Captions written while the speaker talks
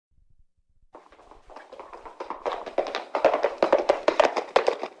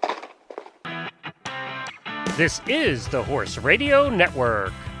This is the Horse Radio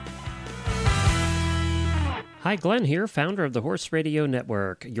Network. Hi, Glenn here, founder of the Horse Radio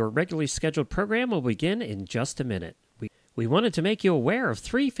Network. Your regularly scheduled program will begin in just a minute. We wanted to make you aware of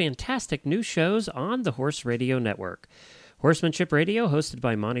 3 fantastic new shows on the Horse Radio Network. Horsemanship Radio, hosted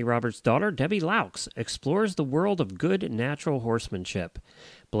by Monty Roberts' daughter, Debbie Laux, explores the world of good natural horsemanship.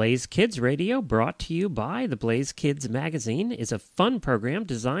 Blaze Kids Radio, brought to you by the Blaze Kids magazine, is a fun program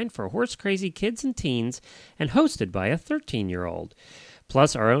designed for horse-crazy kids and teens and hosted by a 13-year-old.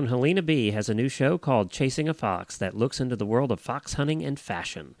 Plus, our own Helena B has a new show called Chasing a Fox that looks into the world of fox hunting and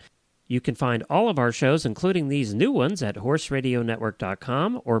fashion. You can find all of our shows, including these new ones, at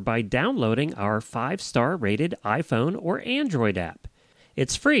horseradionetwork.com or by downloading our 5-star rated iPhone or Android app.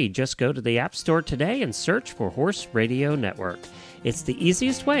 It's free. Just go to the App Store today and search for Horse Radio Network. It's the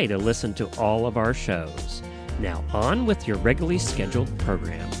easiest way to listen to all of our shows. Now on with your regularly scheduled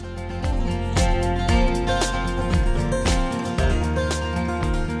program.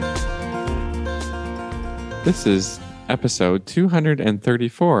 This is episode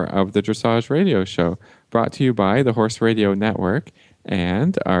 234 of the Dressage Radio Show, brought to you by the Horse Radio Network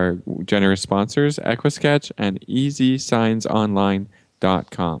and our generous sponsors, Equisketch and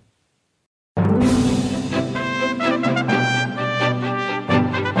EasySignsOnline.com.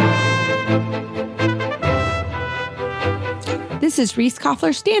 This is Reese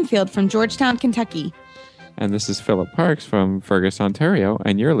Koffler-Stanfield from Georgetown, Kentucky. And this is Philip Parks from Fergus, Ontario,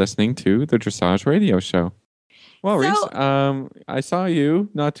 and you're listening to the Dressage Radio Show. Well, Reese, I saw you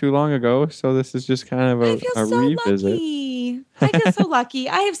not too long ago, so this is just kind of a revisit. Lucky. I feel so lucky.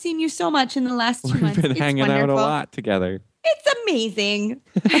 I have seen you so much in the last 2 months. We've been hanging out a lot together. It's amazing.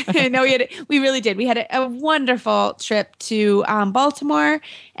 No, we really did. We had a wonderful trip to Baltimore,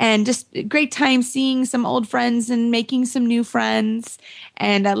 and just a great time seeing some old friends and making some new friends,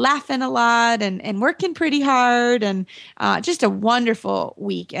 and laughing a lot and working pretty hard, and just a wonderful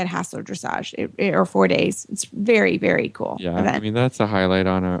week at Hassler Dressage, or 4 days. It's very, very cool. Yeah, event. I mean, that's a highlight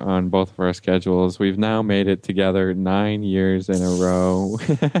on both of our schedules. We've now made it together 9 years in a row.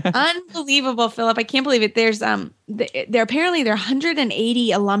 Unbelievable, Philip. I can't believe it. There's apparently there are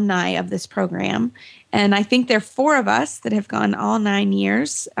 180 alumni of this program, and I think there are 4 of us that have gone all 9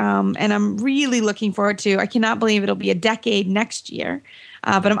 years. And I'm really looking forward to. I cannot believe it'll be a decade next year,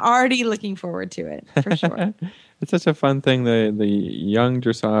 but I'm already looking forward to it for sure. It's such a fun thing, the Young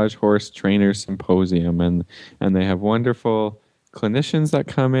Dressage Horse Trainers Symposium, and they have wonderful clinicians that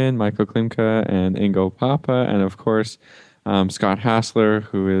come in, Michael Klimka and Ingo Papa, and of course Scott Hassler,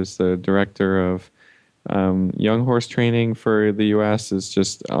 who is the director of young horse training for the U.S. is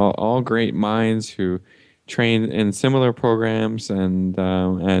just all great minds who train in similar programs and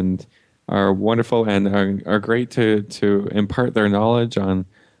are wonderful and are great to impart their knowledge on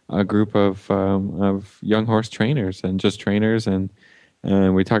a group of young horse trainers and just trainers, and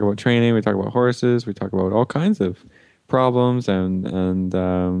we talk about training, we talk about horses, we talk about all kinds of problems, and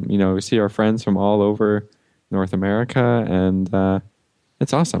we see our friends from all over North America, and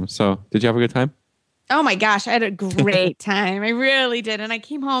it's awesome. So, did you have a good time? Oh my gosh, I had a great time. I really did. And I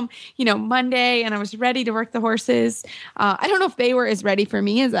came home, Monday, and I was ready to work the horses. I don't know if they were as ready for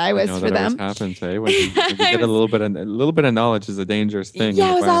me as I was for them. Happens, eh? When you get a little bit of knowledge is a dangerous thing.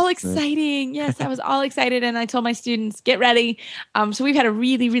 Yeah, it was all exciting. Yes, I was all excited, and I told my students, get ready. So we've had a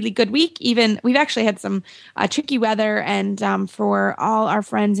really, really good week. Even we've actually had some tricky weather, and for all our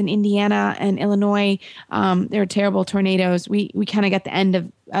friends in Indiana and Illinois, there were terrible tornadoes. We kind of got the end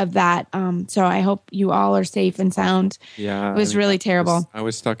of that. So I hope you all are safe and sound. Yeah. It was really terrible. I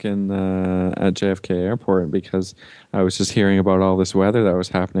was stuck in at JFK Airport because I was just hearing about all this weather that was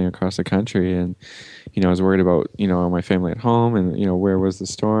happening across the country, and I was worried about my family at home, and where was the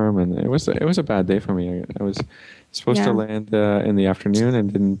storm, and it was a bad day for me. I was supposed to land in the afternoon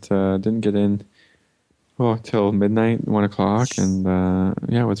and didn't get in till midnight, 1 o'clock, and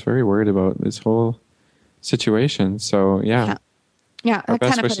I was very worried about this whole situation. So yeah. Yeah, our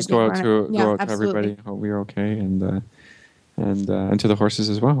best wishes go out to everybody. Hope we're okay, and to the horses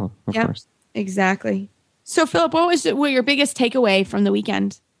as well, of course. Exactly. So, Philip, what your biggest takeaway from the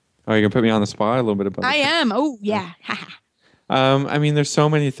weekend? Oh, you can put me on the spot a little bit about. I am. Oh, yeah. I mean, there's so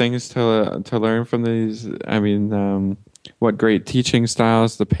many things to learn from these. I mean, what great teaching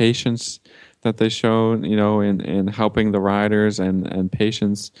styles, the patience that they show, in helping the riders and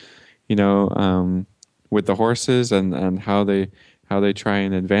patience, with the horses and how they try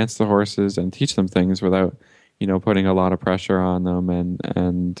and advance the horses and teach them things without, putting a lot of pressure on them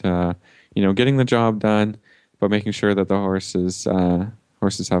and getting the job done, but making sure that the horses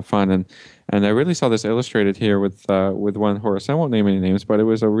have fun. And I really saw this illustrated here with one horse. I won't name any names, but it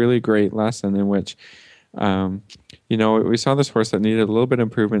was a really great lesson in which We saw this horse that needed a little bit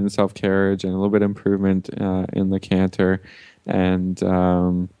improvement in self-carriage and a little bit improvement in the canter. And,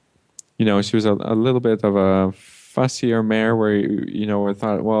 she was a little bit of a fussier mare where, we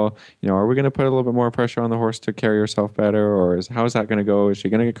thought, well, are we going to put a little bit more pressure on the horse to carry herself better? Or how's that going to go? Is she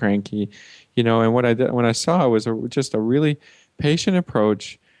going to get cranky? And what I saw was just a really patient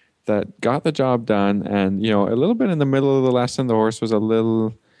approach that got the job done. And, a little bit in the middle of the lesson, the horse was a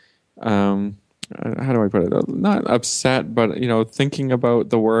little, how do I put it? Not upset, but, thinking about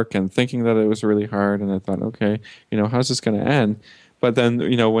the work and thinking that it was really hard. And I thought, okay, how's this going to end? But then,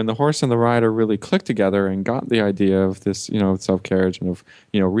 when the horse and the rider really clicked together and got the idea of this, self-carriage and of,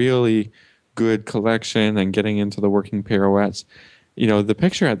 really good collection and getting into the working pirouettes, the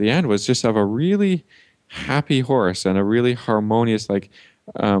picture at the end was just of a really happy horse and a really harmonious,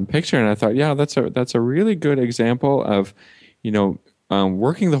 picture. And I thought, yeah, that's a really good example of,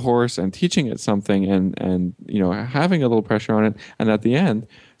 working the horse and teaching it something and having a little pressure on it. And at the end,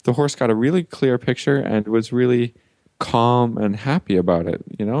 the horse got a really clear picture and was really calm and happy about it,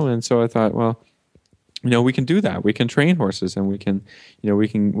 And so I thought, well, we can do that. We can train horses and we can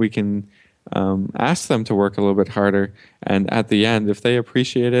ask them to work a little bit harder. And at the end, if they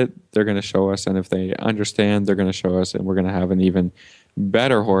appreciate it, they're going to show us. And if they understand, they're going to show us. And we're going to have an even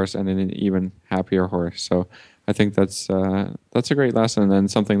better horse and an even happier horse. So I think that's a great lesson and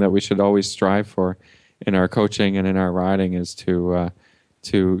something that we should always strive for in our coaching and in our riding is to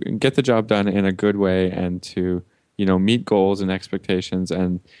get the job done in a good way and to meet goals and expectations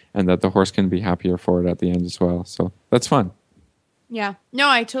and that the horse can be happier for it at the end as well. So that's fun. Yeah, no,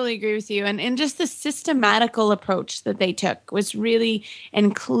 I totally agree with you. And just the systematical approach that they took was really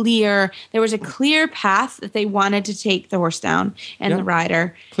clear. There was a clear path that they wanted to take the horse down and the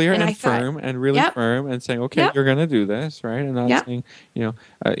rider. Clear and firm and really firm and saying, okay, you're going to do this, right? And not saying,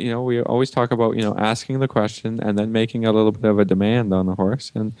 we always talk about, asking the question and then making a little bit of a demand on the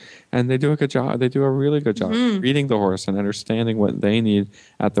horse. And they do a good job. They do a really good job reading the horse and understanding what they need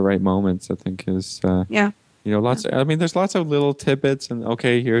at the right moments, I think is... there's lots of little tidbits and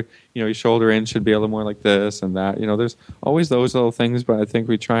okay, here, your shoulder in should be a little more like this and that. There's always those little things, but I think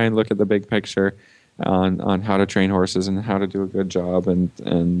we try and look at the big picture on how to train horses and how to do a good job, and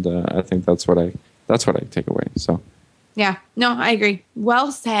I think that's what I take away. So, yeah, no, I agree.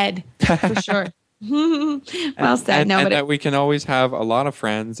 Well said, for sure. Well said. And that we can always have a lot of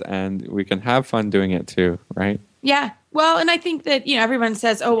friends and we can have fun doing it too, right? Yeah. Well, and I think that, everyone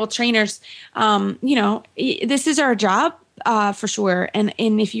says, oh, well, trainers, this is our job for sure. And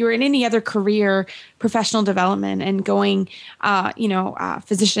if you're in any other career, professional development and going,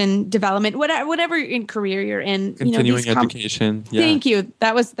 physician development, whatever in career you're in, continuing education. Yeah. Thank you.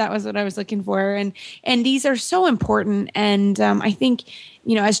 That was what I was looking for. And these are so important. And I think,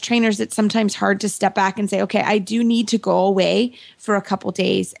 as trainers, it's sometimes hard to step back and say, okay, I do need to go away for a couple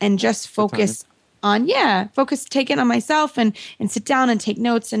days and just focus take it on myself and sit down and take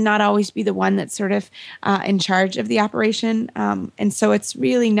notes and not always be the one that's sort of in charge of the operation. And so it's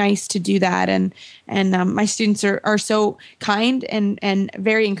really nice to do that. And my students are so kind and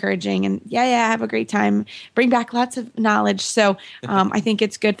very encouraging and have a great time, bring back lots of knowledge. So I think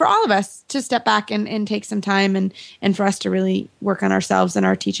it's good for all of us to step back and take some time and for us to really work on ourselves and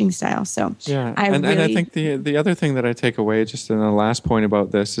our teaching style. So and I think the other thing that I take away just in the last point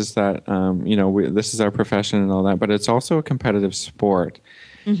about this is that, this is our profession and all that, but it's also a competitive sport.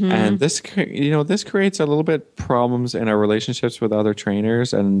 Mm-hmm. And this creates a little bit problems in our relationships with other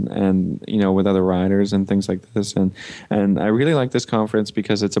trainers and with other riders and things like this. And I really like this conference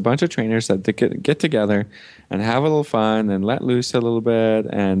because it's a bunch of trainers that get together and have a little fun and let loose a little bit.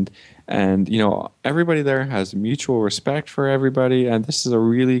 And everybody there has mutual respect for everybody. And this is a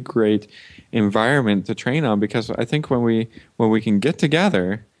really great environment to train on because I think when we can get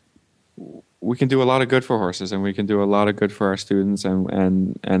together, we can do a lot of good for horses and we can do a lot of good for our students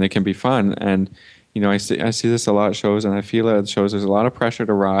and it can be fun. And, I see this a lot at shows and I feel at shows there's a lot of pressure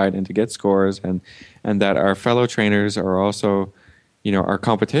to ride and to get scores and that our fellow trainers are also, our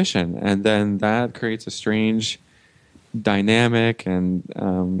competition. And then that creates a strange dynamic and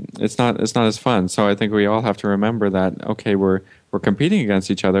it's not as fun. So I think we all have to remember that, okay, we're competing against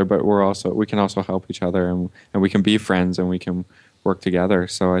each other, but we can also help each other and we can be friends and we can work together.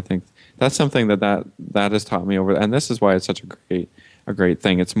 So I think that's something that has taught me over, and this is why it's such a great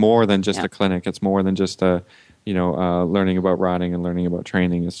thing. It's more than just a clinic. It's more than just learning about riding and learning about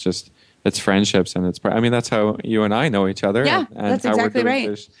training. It's friendships, and that's how you and I know each other. Yeah, and that's how exactly we're doing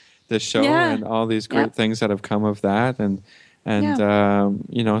right. This show and all these great things that have come of that,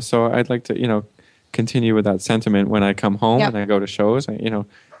 so I'd like to continue with that sentiment when I come home and I go to shows.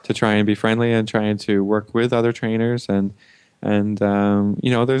 To try and be friendly and trying to work with other trainers and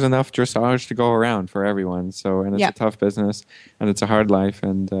there's enough dressage to go around for everyone. So, and it's a tough business and it's a hard life,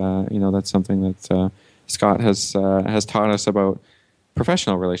 and that's something that Scott has taught us about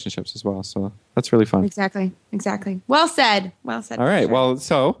professional relationships as well. So that's really fun. Exactly. Well said. All right. Sure. Well,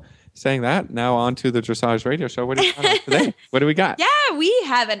 so saying that, now on to the Dressage Radio Show. What do you got today? What do we got? Yeah, we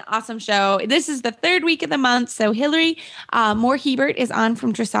have an awesome show. This is the third week of the month. So Hillary Moore-Hebert is on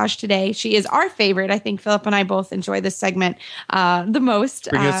from Dressage today. She is our favorite. I think Philip and I both enjoy this segment the most.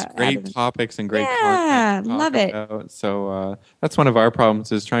 Bring us great topics and great content. Yeah, love it. So that's one of our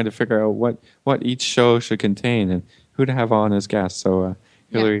problems, is trying to figure out what each show should contain and who to have on as guests. So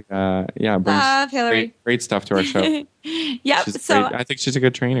Hillary, brings great stuff to our show. Yeah, so great. I think she's a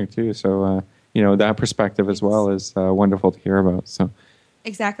good trainer too. So that perspective as well is wonderful to hear about. So.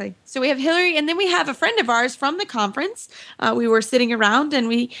 Exactly. So we have Hillary, and then we have a friend of ours from the conference. We were sitting around,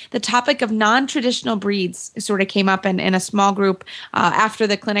 and the topic of non-traditional breeds sort of came up in a small group. After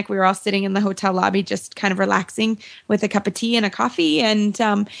the clinic, we were all sitting in the hotel lobby, just kind of relaxing with a cup of tea and a coffee. And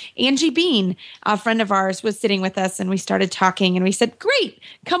Angie Bean, a friend of ours, was sitting with us, and we started talking, and we said, "Great,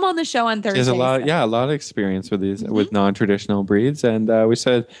 come on the show on Thursday." She has a lot of experience with these with non-traditional breeds, and we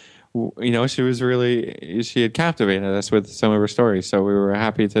said, she had captivated us with some of her stories. So we were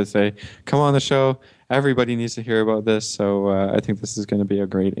happy to say, come on the show. Everybody needs to hear about this. So I think this is going to be a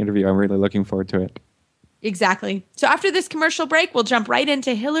great interview. I'm really looking forward to it. Exactly. So after this commercial break, we'll jump right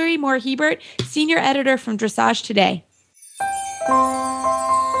into Hillary Moore-Hebert, senior editor from Dressage Today.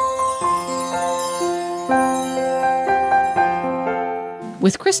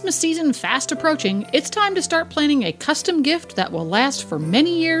 With Christmas season fast approaching, it's time to start planning a custom gift that will last for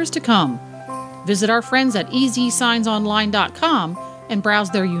many years to come. Visit our friends at EasySignsOnline.com and browse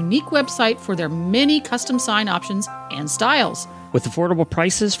their unique website for their many custom sign options and styles. With affordable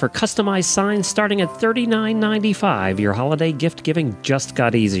prices for customized signs starting at $39.95, your holiday gift giving just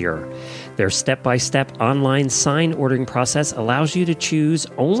got easier. Their step-by-step online sign ordering process allows you to choose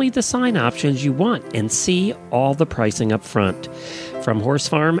only the sign options you want and see all the pricing up front. From horse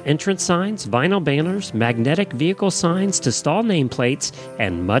farm entrance signs, vinyl banners, magnetic vehicle signs to stall nameplates,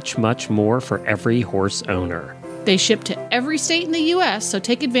 and much, much more for every horse owner. They ship to every state in the U.S., so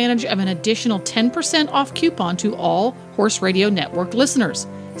take advantage of an additional 10% off coupon to all Horse Radio Network listeners.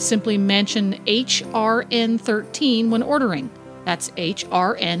 Simply mention HRN13 when ordering. That's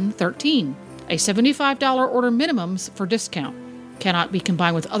HRN13. A $75 order minimums for discount. Cannot be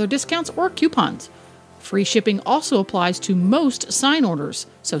combined with other discounts or coupons. Free shipping also applies to most sign orders,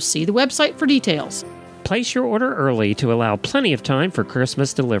 so see the website for details. Place your order early to allow plenty of time for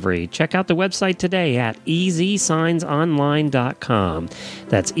Christmas delivery. Check out the website today at EasySignsOnline.com.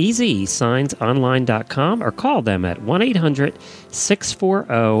 That's EasySignsOnline.com, or call them at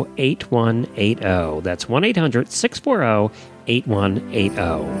 1-800-640-8180. That's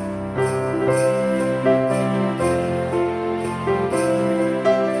 1-800-640-8180.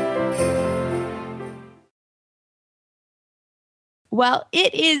 Well,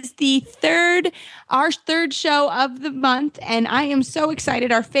 it is our third show of the month, and I am so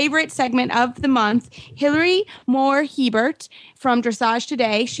excited. Our favorite segment of the month, Hillary Moore-Hebert from Dressage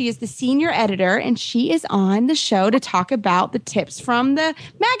Today. She is the senior editor, and she is on the show to talk about the tips from the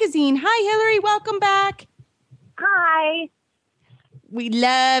magazine. Hi, Hillary. Welcome back. Hi. We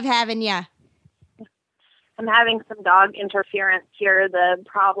love having you. I'm having some dog interference here. The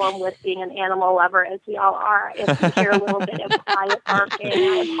problem with being an animal lover, as we all are, is you hear a little bit of quiet barking.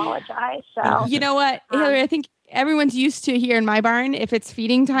 I apologize. So, you know what, Hillary, I think everyone's used to here in my barn, if it's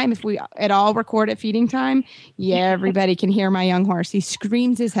feeding time, if we at all record at feeding time, everybody can hear my young horse. He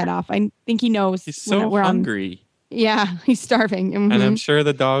screams his head off. I think he knows. He's so hungry. Yeah, he's starving. Mm-hmm. And I'm sure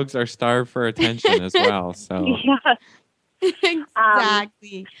the dogs are starved for attention as well. So. Yeah.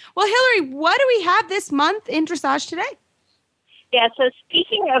 Exactly. Well, Hillary, what do we have this month in Dressage Today? Yeah, so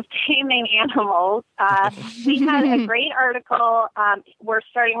speaking of taming animals, we had a great article. We're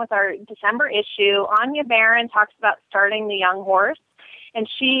starting with our December issue. Anya Barron talks about starting the young horse, and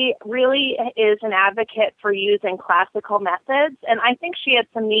she really is an advocate for using classical methods, and I think she had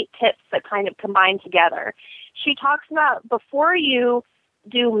some neat tips that kind of combine together. She talks about before you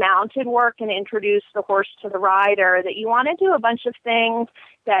do mounted work and introduce the horse to the rider, that you want to do a bunch of things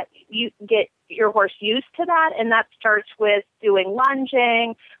that you get your horse used to that, and that starts with doing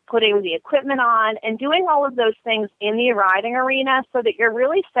lunging, putting the equipment on, and doing all of those things in the riding arena so that you're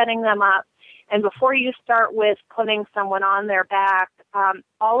really setting them up. And before you start with putting someone on their back,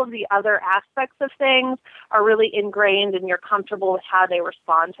 all of the other aspects of things are really ingrained and you're comfortable with how they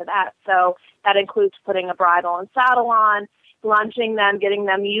respond to that. So that includes putting a bridle and saddle on, lunging them, getting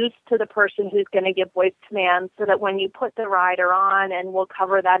them used to the person who's going to give voice commands so that when you put the rider on, and we'll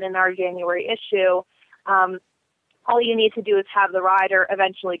cover that in our January issue, all you need to do is have the rider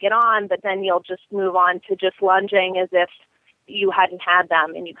eventually get on, but then you'll just move on to just lunging as if you hadn't had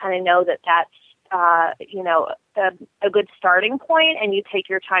them, and you kind of know that that's, a good starting point, and you take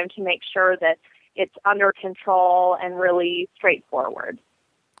your time to make sure that it's under control and really straightforward.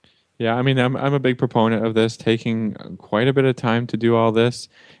 Yeah, I mean, I'm a big proponent of this, taking quite a bit of time to do all this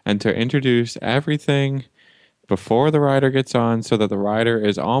and to introduce everything before the rider gets on so that the rider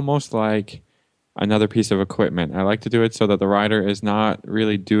is almost like another piece of equipment. I like to do it so that the rider is not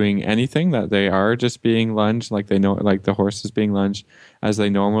really doing anything, that they are just being lunged like they know, like the horse is being lunged as they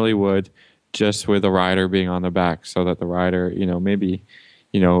normally would, just with the rider being on the back, so that the rider, maybe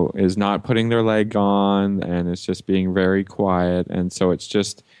is not putting their leg on and is just being very quiet. And so it's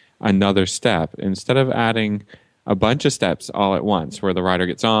just another step instead of adding a bunch of steps all at once where the rider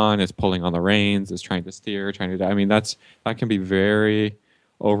gets on, is pulling on the reins, is trying to steer, that can be very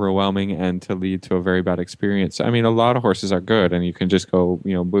overwhelming and to lead to a very bad experience. I mean, a lot of horses are good and you can just go,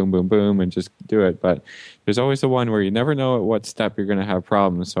 boom, boom, boom, and just do it. But there's always the one where you never know at what step you're going to have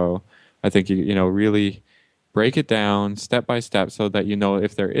problems. So I think, really break it down step by step so that,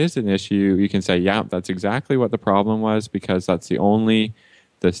 if there is an issue, you can say, yeah, that's exactly what the problem was, because that's the only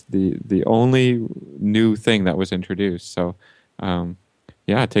new thing that was introduced. So,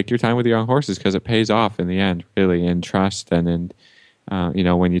 take your time with young horses, because it pays off in the end, really, in trust and in,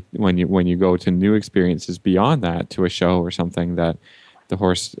 when you go to new experiences beyond that, to a show or something, that the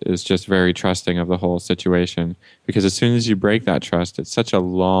horse is just very trusting of the whole situation. Because as soon as you break that trust, it's such a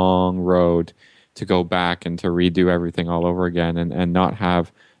long road to go back and to redo everything all over again and not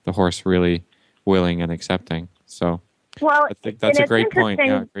have the horse really willing and accepting. So, well, I think that's a great point.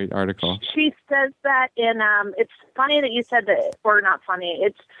 Yeah, great article. She says that in, it's funny that you said that, or not funny,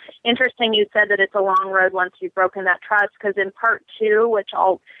 it's interesting you said that it's a long road once you've broken that trust, because in part 2, which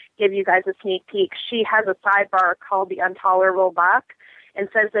I'll give you guys a sneak peek, she has a sidebar called The Intolerable Buck, and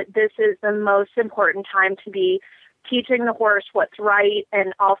says that this is the most important time to be teaching the horse what's right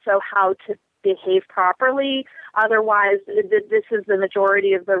and also how to behave properly. Otherwise, this is the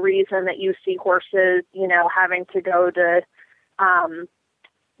majority of the reason that you see horses, having to go to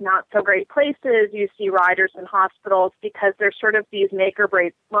not so great places. You see riders in hospitals, because there's sort of these make or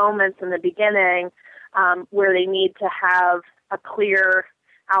break moments in the beginning where they need to have a clear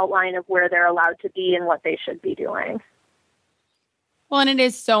outline of where they're allowed to be and what they should be doing. Well, and it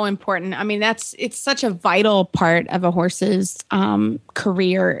is so important. I mean, it's such a vital part of a horse's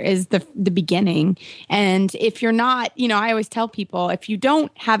career, is the beginning. And if you're not, I always tell people, if you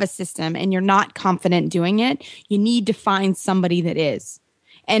don't have a system and you're not confident doing it, you need to find somebody that is.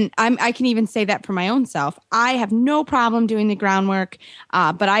 And I can even say that for my own self. I have no problem doing the groundwork,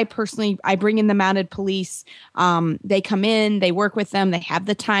 but I bring in the mounted police. They come in, they work with them, they have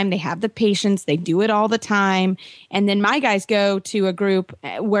the time, they have the patience, they do it all the time. And then my guys go to a group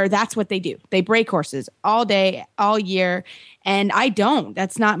where that's what they do. They break horses all day, all year. And I don't.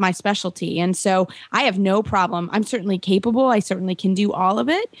 That's not my specialty. And so I have no problem. I'm certainly capable. I certainly can do all of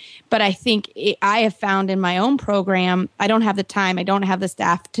it. But I think I have found in my own program, I don't have the time, I don't have the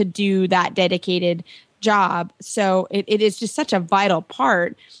staff to do that dedicated job. So it is just such a vital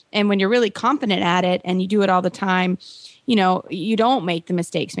part. And when you're really confident at it and you do it all the time, you don't make the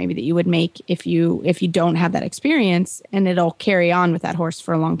mistakes maybe that you would make if you don't have that experience, and it'll carry on with that horse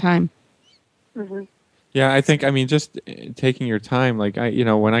for a long time. Mm-hmm. Yeah, I think, just taking your time, like,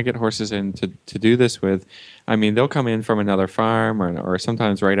 when I get horses in to do this with, they'll come in from another farm or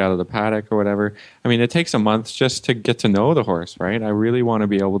sometimes right out of the paddock or whatever. It takes a month just to get to know the horse, right? I really want to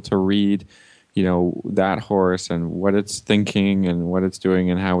be able to read, that horse and what it's thinking and what it's doing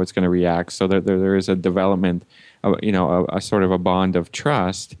and how it's going to react, so that there is a development, a sort of a bond of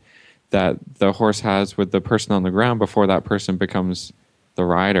trust that the horse has with the person on the ground before that person becomes the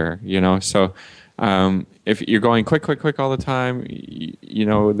rider, So if you're going quick all the time,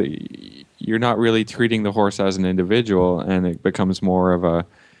 you're not really treating the horse as an individual, and it becomes more of a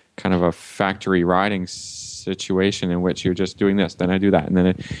kind of a factory riding situation in which you're just doing this, then I do that, and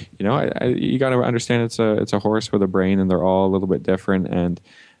then you got to understand it's a horse with a brain, and they're all a little bit different. And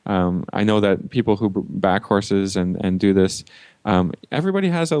I know that people who back horses and do this, everybody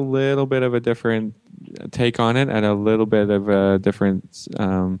has a little bit of a different take on it and a little bit of a different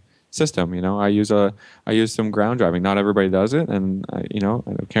system. I use some ground driving. Not everybody does it, and I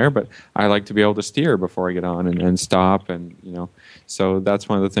don't care, but I like to be able to steer before I get on and stop, and so that's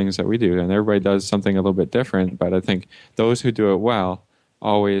one of the things that we do. And everybody does something a little bit different, but I think those who do it well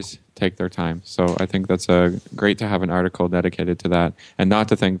always take their time. So I think that's great to have an article dedicated to that, and not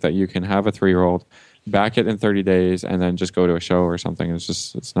to think that you can have a 3-year-old, back it in 30 days, and then just go to a show or something.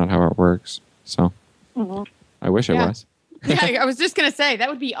 It's not how it works. So I wish it was. Yeah, I was just going to say, that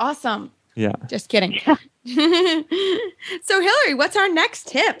would be awesome. Yeah. Just kidding. So Hillary, what's our next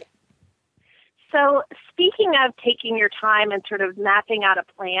tip? So speaking of taking your time and sort of mapping out a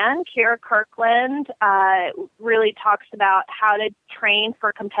plan, Kara Kirkland really talks about how to train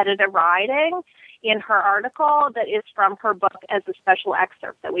for competitive riding in her article that is from her book as a special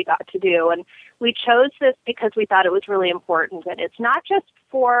excerpt that we got to do. And we chose this because we thought it was really important. And it's not just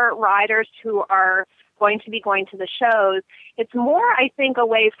for riders who are going to be going to the shows. It's more, I think, a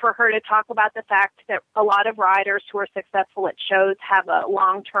way for her to talk about the fact that a lot of riders who are successful at shows have a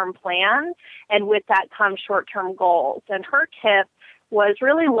long-term plan, and with that comes short-term goals. And her tip was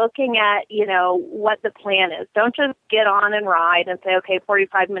really looking at, what the plan is. Don't just get on and ride and say, okay,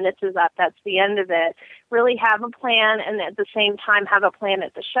 45 minutes is up, that's the end of it. Really have a plan, and at the same time have a plan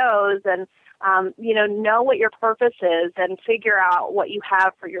at the shows, and know what your purpose is, and figure out what you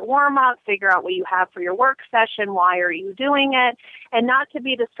have for your warm-up, figure out what you have for your work session, why are you doing it, and not to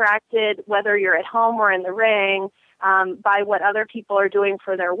be distracted, whether you're at home or in the ring, by what other people are doing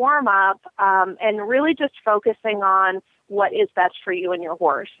for their warm-up, and really just focusing on what is best for you and your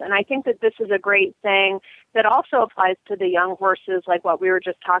horse. And I think that this is a great thing that also applies to the young horses, like what we were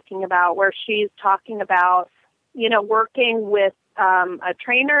just talking about, where she's talking about, working with a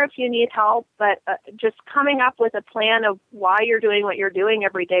trainer if you need help, but just coming up with a plan of why you're doing what you're doing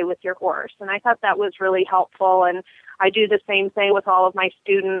every day with your horse. And I thought that was really helpful. And I do the same thing with all of my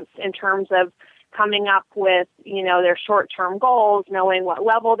students in terms of coming up with, their short-term goals, knowing what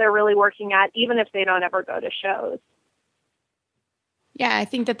level they're really working at, even if they don't ever go to shows. Yeah, I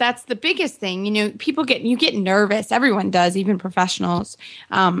think that's the biggest thing. You get nervous. Everyone does, even professionals,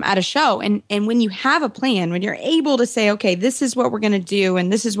 at a show. And when you have a plan, when you're able to say, okay, this is what we're going to do,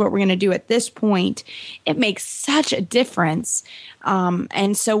 and this is what we're going to do at this point, it makes such a difference.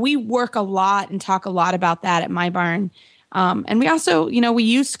 And so we work a lot and talk a lot about that at My Barn. And we also, we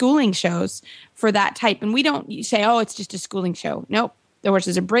use schooling shows for that type. And we don't say, oh, it's just a schooling show. Nope. The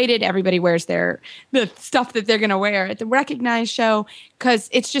horses are braided. Everybody wears the stuff that they're going to wear at the recognized show, because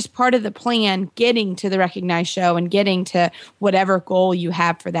it's just part of the plan getting to the recognized show and getting to whatever goal you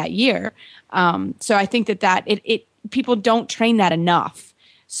have for that year. So I think that people don't train that enough.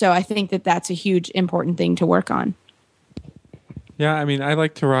 So I think that's a huge important thing to work on. Yeah, I mean, I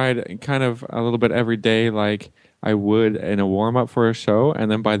like to ride kind of a little bit every day like I would in a warm-up for a show. And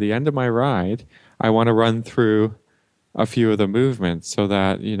then by the end of my ride, I want to run through a few of the movements so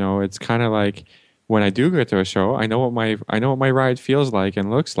that, it's kind of like when I do get to a show, I know what my ride feels like and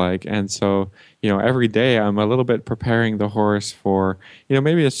looks like. And so, every day I'm a little bit preparing the horse for,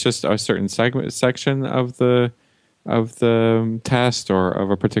 maybe it's just a certain section of the test or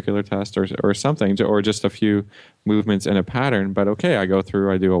of a particular test or something, or just a few movements in a pattern. But okay, I go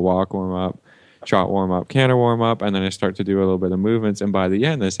through, I do a walk warm up, trot warm up, canter warm up, and then I start to do a little bit of movements. And by the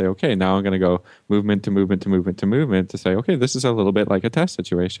end, I say, okay, now I'm going to go movement to movement to movement to movement to say, okay, this is a little bit like a test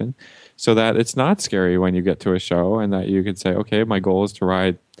situation, so that it's not scary when you get to a show, and that you can say, okay, my goal is to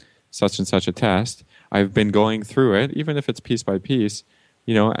ride such and such a test. I've been going through it, even if it's piece by piece,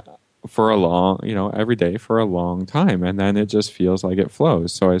 for a long, every day for a long time. And then it just feels like it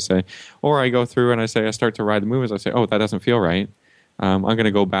flows. So I say, or I go through and I start to ride the movements. I say, oh, that doesn't feel right. I'm going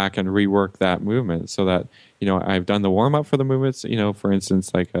to go back and rework that movement so that, I've done the warm-up for the movements, for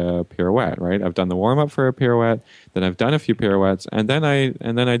instance, like a pirouette, right? I've done the warm-up for a pirouette, then I've done a few pirouettes, and then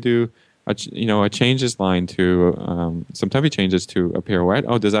I do, a changes line to, some heavy changes to a pirouette.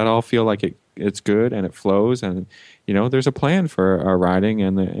 Oh, does that all feel like it's good and it flows? And, there's a plan for riding,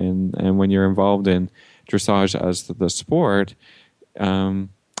 and when you're involved in dressage as the sport,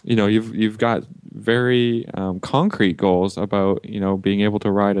 you've got very concrete goals about being able to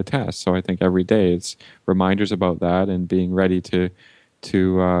ride a test. So I think every day it's reminders about that and being ready to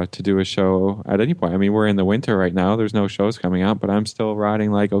do a show at any point. I mean, we're in the winter right now. There's no shows coming out, but I'm still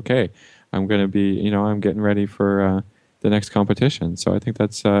riding like, okay, I'm going to be, I'm getting ready for the next competition. So I think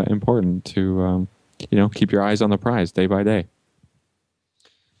that's important to keep your eyes on the prize day by day.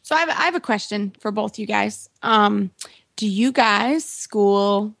 So I have a question for both you guys. Do you guys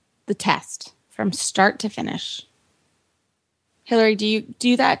school the test from start to finish? Hillary, do you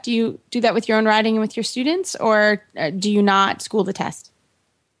do that? Do you do that with your own riding and with your students, or do you not school the test?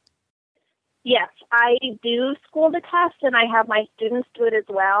 Yes, I do school the test, and I have my students do it as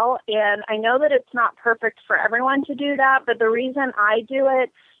well. And I know that it's not perfect for everyone to do that, but the reason I do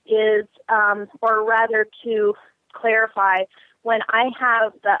it is, or rather to clarify, when I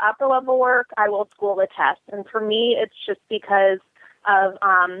have the upper level work, I will school the test. And for me, it's just because of,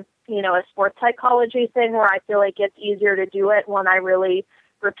 a sports psychology thing where I feel like it's easier to do it when I really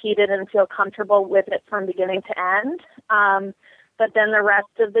repeat it and feel comfortable with it from beginning to end. But then the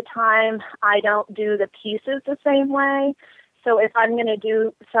rest of the time, I don't do the pieces the same way. So if I'm going to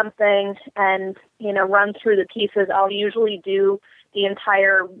do something and, run through the pieces, I'll usually do the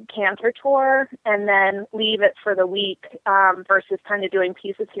entire canter tour and then leave it for the week versus kind of doing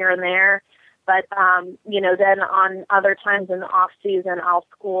pieces here and there. But, then on other times in the off season, I'll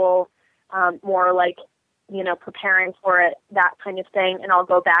school more like, preparing for it, that kind of thing. And I'll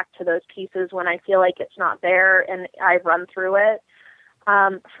go back to those pieces when I feel like it's not there and I've run through it.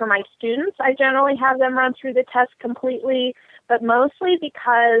 For my students, I generally have them run through the test completely, but mostly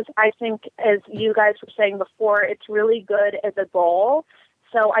because I think, as you guys were saying before, it's really good as a goal.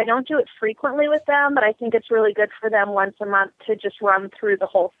 So I don't do it frequently with them, but I think it's really good for them once a month to just run through the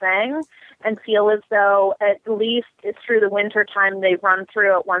whole thing and feel as though at least through the winter time they've run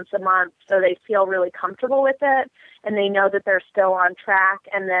through it once a month, so they feel really comfortable with it and they know that they're still on track,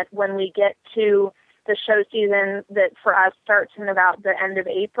 and that when we get to the show season that for us starts in about the end of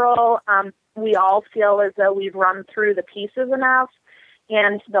April, we all feel as though we've run through the pieces enough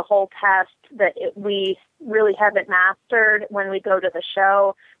and the whole test that we really haven't mastered when we go to the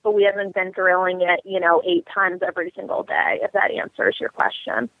show, but we haven't been drilling it, 8 times every single day, if that answers your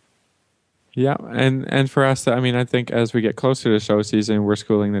question. Yeah, and for us, I think as we get closer to show season, we're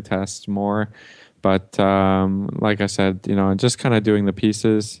schooling the test more. But like I said, just kind of doing the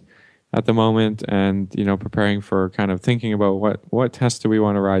pieces at the moment, and preparing for kind of thinking about what tests do we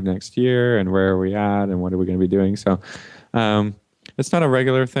want to ride next year, and where are we at, and what are we going to be doing. So it's not a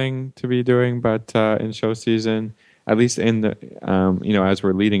regular thing to be doing, but in show season, at least in the as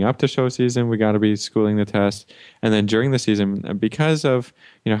we're leading up to show season, we got to be schooling the test. And then during the season, because of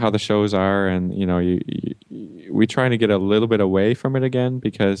how the shows are, and we try to get a little bit away from it again,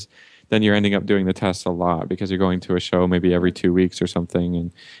 because then you're ending up doing the tests a lot because you're going to a show maybe every 2 weeks or something.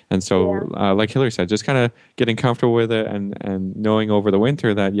 And so, like Hillary said, just kind of getting comfortable with it and knowing over the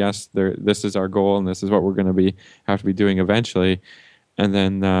winter that, yes, this is our goal and this is what we're going to have to be doing eventually. And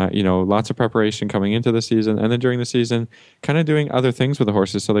then, lots of preparation coming into the season. And then during the season, kind of doing other things with the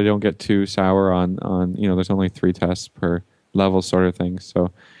horses so they don't get too sour on there's only 3 tests per level sort of thing.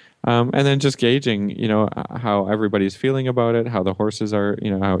 So, and then just gauging, how everybody's feeling about it, how the horses are,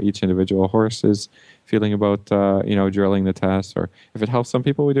 how each individual horse is feeling about, drilling the test. Or if it helps some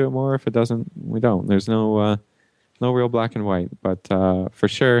people, we do it more. If it doesn't, we don't. There's no real black and white. But for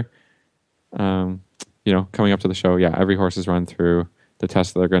sure, coming up to the show, every horse is run through the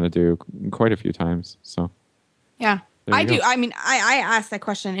test that they're going to do quite a few times. So, yeah. I do. I mean, I asked that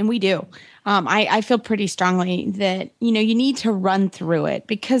question, and we do. I feel pretty strongly that, you need to run through it,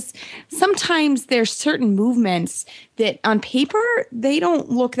 because sometimes there's certain movements that on paper, they don't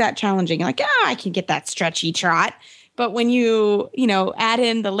look that challenging. Like, I can get that stretchy trot. But when you add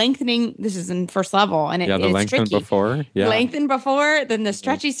in the lengthening, this is in first level, and the lengthen before, lengthen before, then the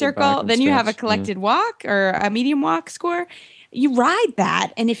stretchy circle, then you have a collected walk or a medium walk score. You ride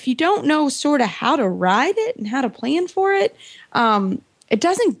that, and if you don't know sort of how to ride it and how to plan for it, it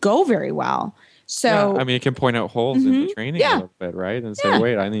doesn't go very well. So, it can point out holes in the training a little bit, right? And say,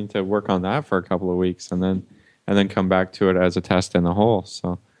 wait, I need to work on that for a couple of weeks, and then come back to it as a test in the hole.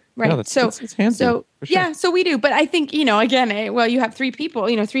 So, right. It's handy. So, for sure. So we do. But I think, again, you have 3 people,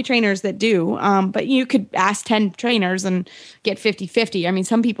 3 trainers that do. But you could ask 10 trainers and get 50-50.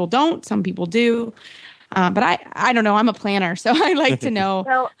 Some people don't, some people do. But I don't know. I'm a planner, so I like to know.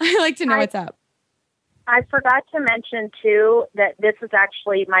 What's up. I forgot to mention, too, that this is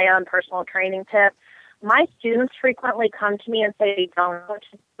actually my own personal training tip. My students frequently come to me and say they don't know what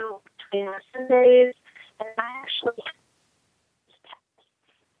to do between lesson days. And I actually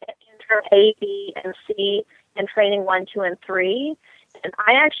intro A, B, and C in training 1, 2, and 3. And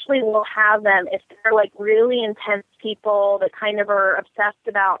I actually will have them, if they're like really intense people that kind of are obsessed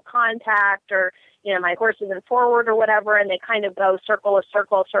about contact, or, my horse is in forward or whatever, and they kind of go circle,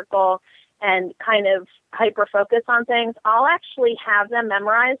 and kind of hyper-focus on things, I'll actually have them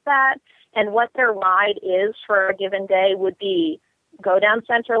memorize that. And what their ride is for a given day would be go down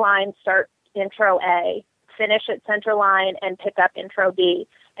center line, start intro A, finish at center line, and pick up intro B,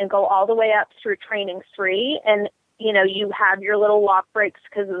 and go all the way up through training 3. And, you have your little walk breaks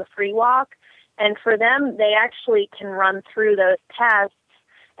because of the free walk. And for them, they actually can run through those tests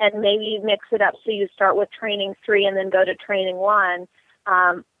and maybe mix it up so you start with training 3 and then go to training 1.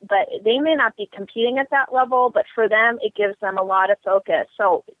 But they may not be competing at that level, but for them, it gives them a lot of focus.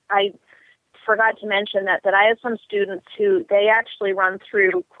 So I forgot to mention that I have some students who they actually run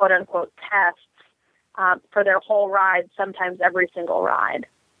through quote unquote tests for their whole ride, sometimes every single ride.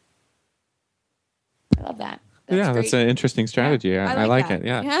 I love that. That's an interesting strategy. Yeah, I like that. it.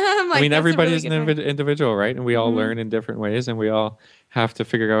 Yeah. I mean, everybody's an individual, right? And we all learn in different ways, and we all have to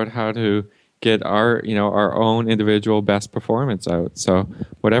figure out how to get our own individual best performance out. So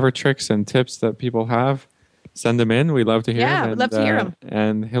whatever tricks and tips that people have, send them in. We'd love to hear them. Yeah, we'd love to hear them.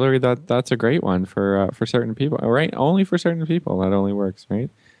 And Hillary, that's a great one for certain people, right? Only for certain people that only works, right?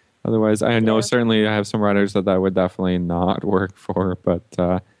 Otherwise, I know certainly I have some riders that would definitely not work for,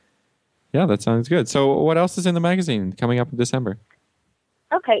 but yeah, that sounds good. So what else is in the magazine coming up in December?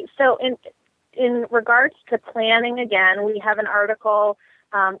 Okay, so in regards to planning, again, we have an article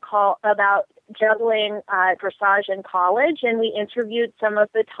about juggling dressage in college, and we interviewed some of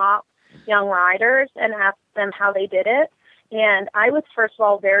the top young riders and asked them how they did it. And I was, first of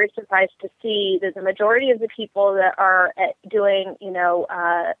all, very surprised to see that the majority of the people that are doing,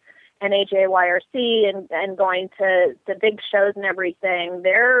 NAJYRC and going to the big shows and everything,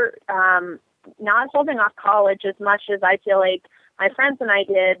 they're not holding off college as much as I feel like my friends and I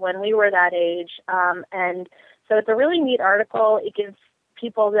did when we were that age. And so it's a really neat article. It gives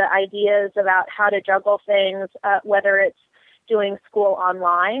people the ideas about how to juggle things, whether it's doing school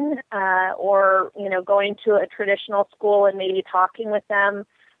online or, going to a traditional school and maybe talking with them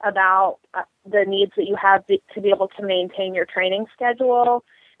about the needs that you have to be able to maintain your training schedule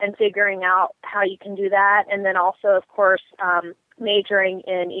and figuring out how you can do that. And then also, of course, majoring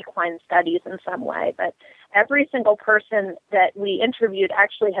in equine studies in some way. But every single person that we interviewed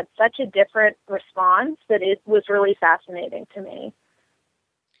actually had such a different response that it was really fascinating to me.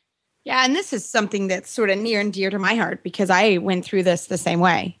 Yeah, and this is something that's sort of near and dear to my heart because I went through this the same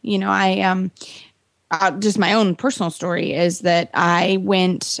way. Just my own personal story is that I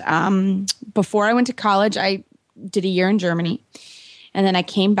went, before I went to college, I did a year in Germany. And then I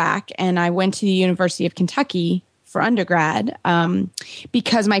came back and I went to the University of Kentucky for undergrad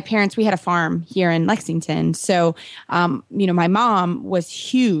because my parents, we had a farm here in Lexington. So, my mom was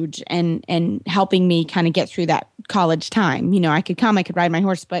huge and helping me kind of get through that college time. I could come, I could ride my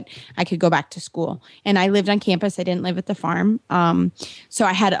horse, but I could go back to school. And I lived on campus. I didn't live at the farm. So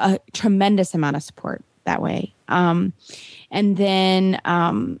I had a tremendous amount of support that way. And then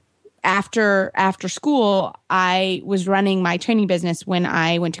after school, I was running my training business when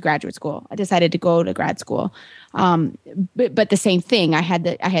I went to graduate school. I decided to go to grad school. But the same thing, I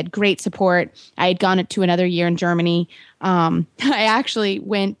had great support. I had gone to another year in Germany. I actually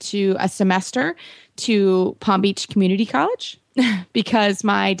went to a semester to Palm Beach Community College because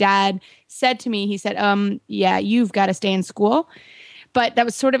my dad said to me, he said, yeah, you've got to stay in school. But that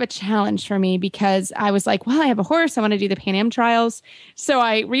was sort of a challenge for me because I was like, well, I have a horse. I want to do the Pan Am trials. So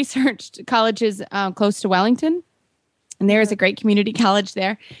I researched colleges close to Wellington. And there is a great community college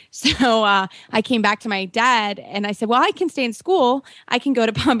there. So I came back to my dad and I said, well, I can stay in school. I can go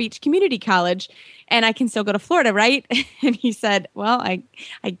to Palm Beach Community College and I can still go to Florida, right? And he said, well, I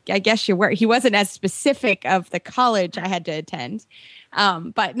guess you were. He wasn't as specific of the college I had to attend.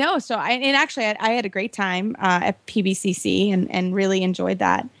 But no, so I had a great time at PBCC and really enjoyed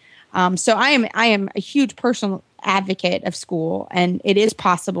that. So I am a huge personal advocate of school, and it is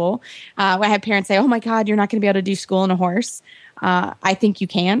possible. I have parents say, "Oh my God, you're not going to be able to do school on a horse." I think you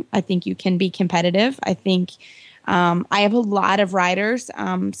can. I think you can be competitive. I think I have a lot of riders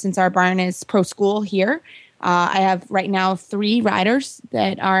since our barn is pro school here. I have right now 3 riders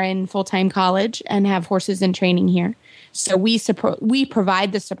that are in full-time college and have horses in training here. So we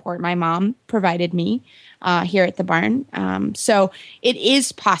provide the support my mom provided me here at the barn. So it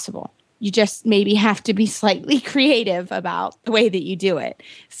is possible. You just maybe have to be slightly creative about the way that you do it.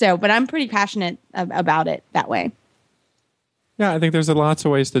 So, but I'm pretty passionate about it that way. Yeah, I think there's lots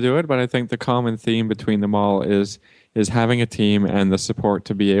of ways to do it, but I think the common theme between them all is having a team and the support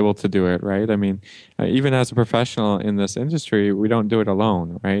to be able to do it, right? I mean, even as a professional in this industry, we don't do it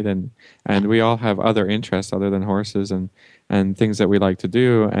alone, right? And we all have other interests other than horses and things that we like to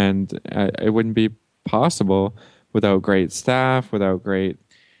do, and it wouldn't be possible without great staff, without great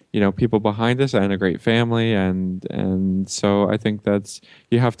people behind us and a great family. And so I think that's,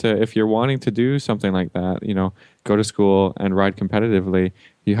 you have to, if you're wanting to do something like that, go to school and ride competitively,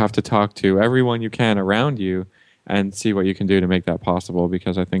 you have to talk to everyone you can around you and see what you can do to make that possible,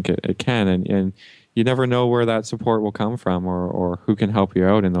 because I think it can. And you never know where that support will come from or who can help you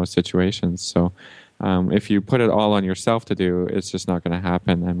out in those situations. So if you put it all on yourself to do, it's just not going to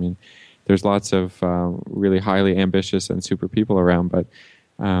happen. I mean, there's lots of really highly ambitious and super people around, but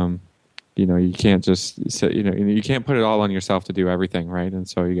you can't just say, you can't put it all on yourself to do everything, right? And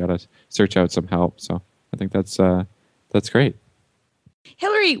so you got to search out some help. So I think that's great.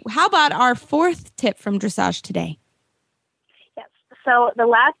 Hillary, how about our fourth tip from Dressage today? Yes. So the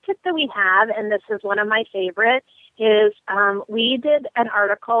last tip that we have, and this is one of my favorites, is we did an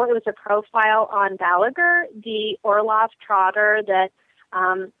article. It was a profile on Gallagher, the Orloff trotter that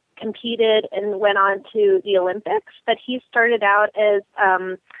competed and went on to the Olympics. But he started out as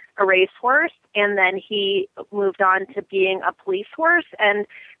a racehorse, and then he moved on to being a police horse. And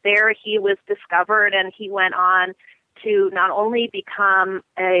there he was discovered, and he went on to not only become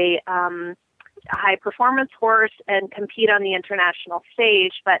a high-performance horse and compete on the international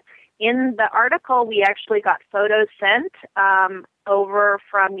stage, but in the article, we actually got photos sent over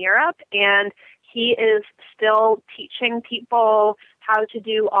from Europe, and he is still teaching people how to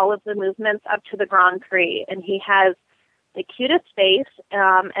do all of the movements up to the Grand Prix. And he has the cutest face,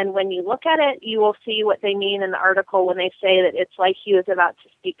 and when you look at it, you will see what they mean in the article when they say that it's like he was about to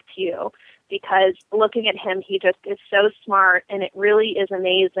speak to you. Because looking at him, he just is so smart, and it really is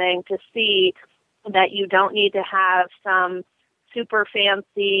amazing to see that you don't need to have some super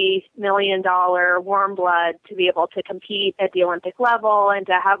fancy $1 million warm blood to be able to compete at the Olympic level, and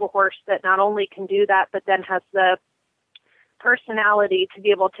to have a horse that not only can do that, but then has the personality to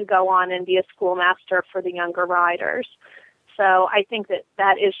be able to go on and be a schoolmaster for the younger riders. So I think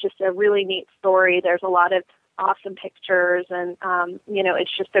that is just a really neat story. There's a lot of awesome pictures, and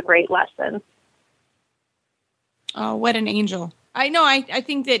it's just a great lesson. Oh, what an angel. I know. I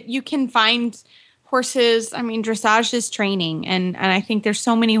think that you can find horses. I mean, dressage is training, and I think there's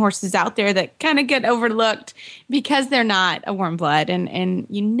so many horses out there that kind of get overlooked because they're not a warm blood, and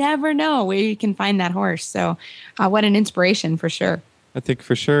you never know where you can find that horse. So what an inspiration for sure. I think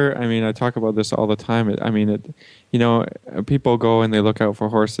for sure. I mean, I talk about this all the time. People go and they look out for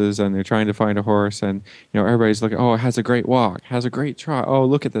horses, and they're trying to find a horse, and everybody's looking. Oh, it has a great walk, has a great trot. Oh,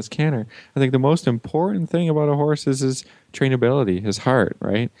 look at this canter. I think the most important thing about a horse is his trainability, his heart,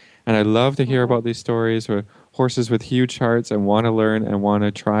 right? And I love to hear about these stories where horses with huge hearts and want to learn and want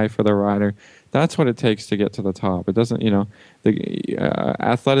to try for the rider. That's what it takes to get to the top. It doesn't, the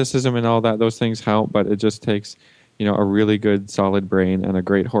athleticism and all that. Those things help, but it just takes a really good, solid brain and a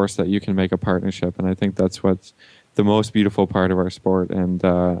great horse that you can make a partnership. And I think that's what's the most beautiful part of our sport. And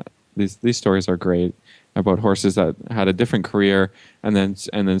these stories are great about horses that had a different career and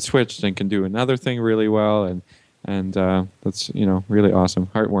then switched and can do another thing really well. And that's really awesome,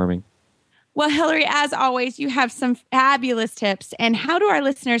 heartwarming. Well, Hillary, as always, you have some fabulous tips. And how do our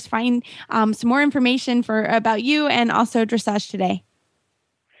listeners find some more information about you and also Dressage Today?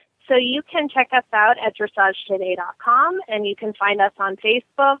 So you can check us out at dressagetoday.com, and you can find us on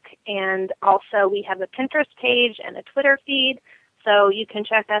Facebook, and also we have a Pinterest page and a Twitter feed. So you can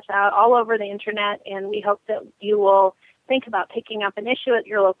check us out all over the internet, and we hope that you will think about picking up an issue at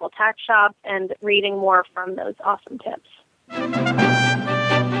your local tack shop and reading more from those awesome tips.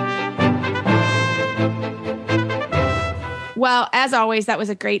 Well, as always, that was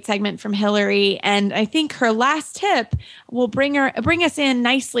a great segment from Hillary. And I think her last tip will bring us in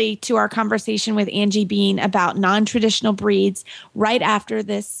nicely to our conversation with Angie Bean about non-traditional breeds right after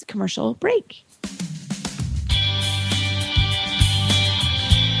this commercial break.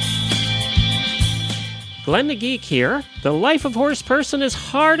 Glenn the Geek here. The life of horse person is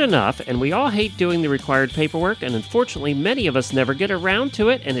hard enough, and we all hate doing the required paperwork, and unfortunately many of us never get around to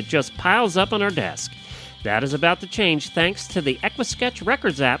it, and it just piles up on our desk. That is about to change thanks to the EquiSketch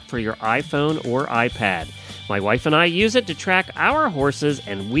Records app for your iPhone or iPad. My wife and I use it to track our horses,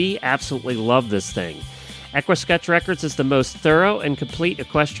 and we absolutely love this thing. EquiSketch Records is the most thorough and complete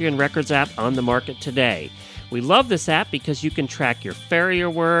equestrian records app on the market today. We love this app because you can track your farrier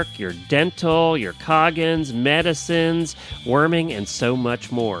work, your dental, your coggins, medicines, worming, and so much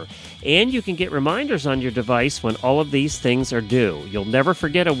more. And you can get reminders on your device when all of these things are due. You'll never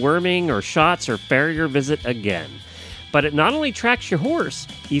forget a worming or shots or farrier visit again. But it not only tracks your horse,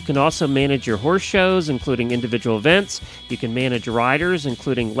 you can also manage your horse shows, including individual events. You can manage riders,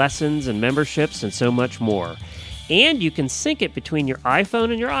 including lessons and memberships, and so much more. And you can sync it between your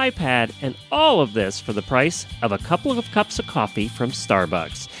iPhone and your iPad, and all of this for the price of a couple of cups of coffee from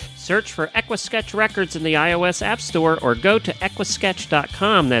Starbucks. Search for EquiSketch Records in the iOS App Store or go to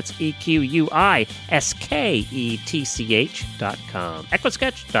EquiSketch.com. That's EquiSketch.com.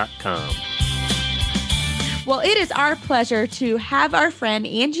 EquiSketch.com. Well, it is our pleasure to have our friend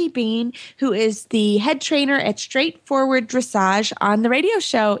Angie Bean, who is the head trainer at Straightforward Dressage, on the radio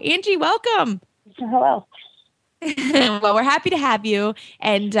show. Angie, welcome. Hello. Well, we're happy to have you.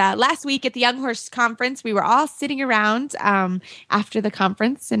 And last week at the Young Horse Conference, we were all sitting around after the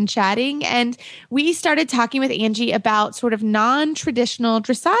conference and chatting. And we started talking with Angie about sort of non-traditional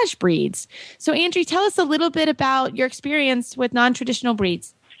dressage breeds. So, Angie, tell us a little bit about your experience with non-traditional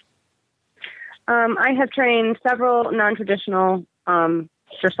breeds. I have trained several non-traditional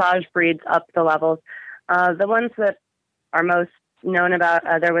dressage breeds up the levels. The ones that are most known about,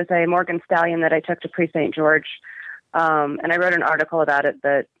 there was a Morgan Stallion that I took to Pre-St. George, and I wrote an article about it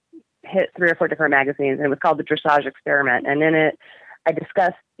that hit 3 or 4 different magazines, and it was called The Dressage Experiment. And in it, I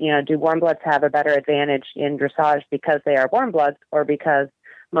discussed, do warm bloods have a better advantage in dressage because they are warm bloods, or because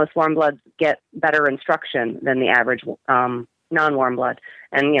most warm bloods get better instruction than the average non-warm blood?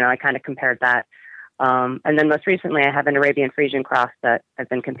 And, I kind of compared that. And then most recently, I have an Arabian Frisian cross that I've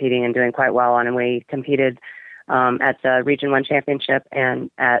been competing and doing quite well on, and we competed at the Region 1 Championship and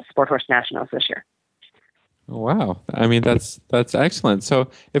at Sport Horse Nationals this year. Wow. I mean, that's excellent. So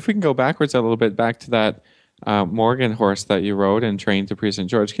if we can go backwards a little bit, back to that Morgan horse that you rode and trained to Pre St.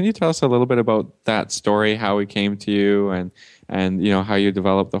 George, can you tell us a little bit about that story, how he came to you, and how you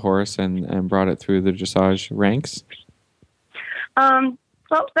developed the horse and brought it through the dressage ranks?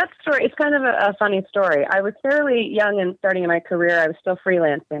 Well, that story, it's kind of a funny story. I was fairly young and starting in my career. I was still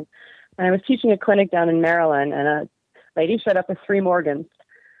freelancing. And I was teaching a clinic down in Maryland, and a lady showed up with 3 Morgans.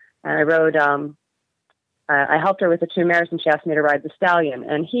 And I rode, I helped her with the 2 mares, and she asked me to ride the stallion.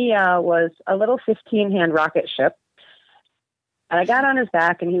 And he was a little 15-hand rocket ship. And I got on his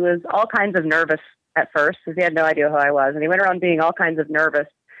back, and he was all kinds of nervous at first, because he had no idea who I was. And he went around being all kinds of nervous.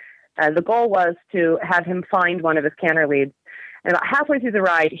 The goal was to have him find one of his canter leads. And about halfway through the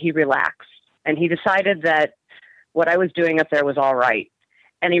ride, he relaxed. And he decided that what I was doing up there was all right.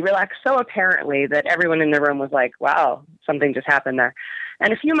 And he relaxed so apparently that everyone in the room was like, wow, something just happened there.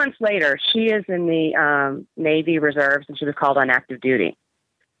 And a few months later, she is in the Navy Reserves, and she was called on active duty.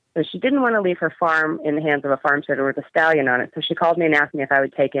 So she didn't want to leave her farm in the hands of a farm sitter with a stallion on it. So she called me and asked me if I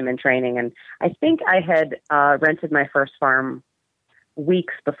would take him in training. And I think I had rented my first farm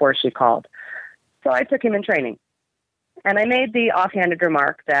weeks before she called. So I took him in training. And I made the offhanded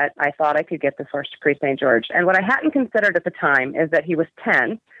remark that I thought I could get this horse to Pre-St. George. And what I hadn't considered at the time is that he was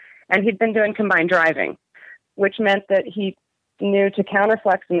 10, and he'd been doing combined driving, which meant that he knew to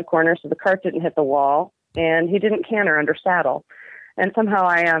counterflex in the corner so the cart didn't hit the wall, and he didn't canter under saddle. And somehow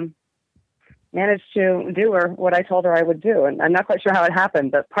I managed to do what I told her I would do. And I'm not quite sure how it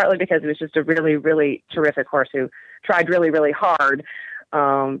happened, but partly because he was just a really, really terrific horse who tried really, really hard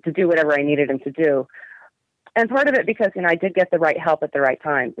to do whatever I needed him to do. And part of it because, I did get the right help at the right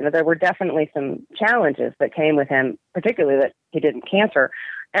time. There were definitely some challenges that came with him, particularly that he didn't canter.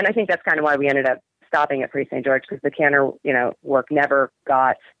 And I think that's kind of why we ended up stopping at Pre-St. George, because the canter, work never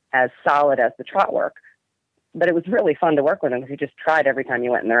got as solid as the trot work. But it was really fun to work with him because he just tried every time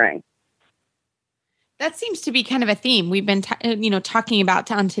you went in the ring. That seems to be kind of a theme we've been, talking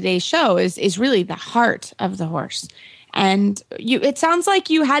about on today's show is really the heart of the horse. And it sounds like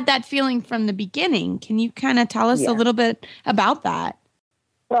you had that feeling from the beginning. Can you kind of tell us a little bit about that?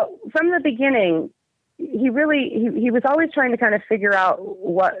 Well, from the beginning, he was always trying to kind of figure out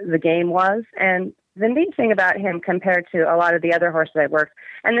what the game was. And the neat thing about him compared to a lot of the other horses I've worked,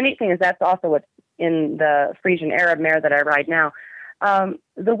 and the neat thing is that's also what's in the Frisian Arab mare that I ride now,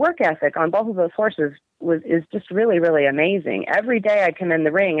 the work ethic on both of those horses is just really, really amazing. Every day I'd come in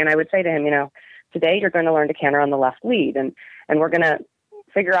the ring and I would say to him, today you're going to learn to canter on the left lead, and we're going to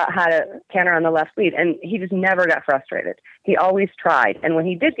figure out how to canter on the left lead. And he just never got frustrated. He always tried. And when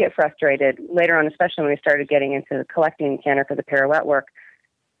he did get frustrated, later on, especially when we started getting into collecting canter for the pirouette work,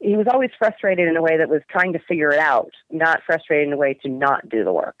 he was always frustrated in a way that was trying to figure it out, not frustrated in a way to not do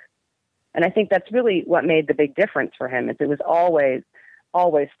the work. And I think that's really what made the big difference for him, is it was always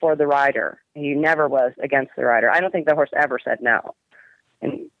for the rider. He never was against the rider. I don't think the horse ever said no.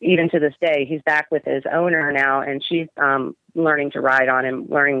 And even to this day, he's back with his owner now, and she's learning to ride on him,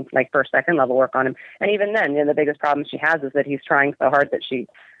 learning like first, second level work on him. And even then, the biggest problem she has is that he's trying so hard that she,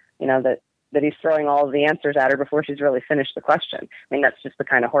 that he's throwing all of the answers at her before she's really finished the question. I mean, that's just the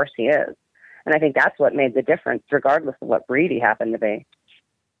kind of horse he is. And I think that's what made the difference, regardless of what breed he happened to be.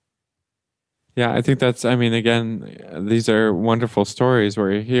 Yeah, I think again, these are wonderful stories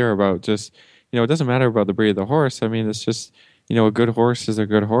where you hear about just, it doesn't matter about the breed of the horse. I mean, it's just, a good horse is a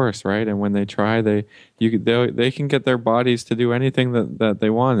good horse, right? And when they try, they can get their bodies to do anything that they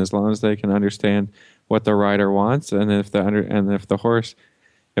want, as long as they can understand what the rider wants, and if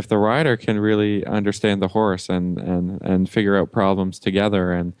the rider can really understand the horse and figure out problems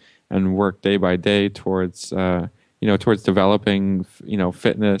together and work day by day towards towards developing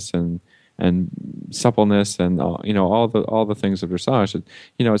fitness and and suppleness and all the things of dressage.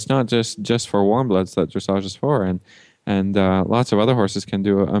 It's not just for warm bloods that dressage is for, and lots of other horses can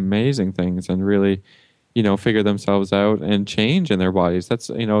do amazing things and really figure themselves out and change in their bodies. That's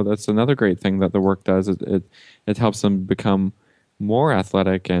another great thing that the work does. It helps them become more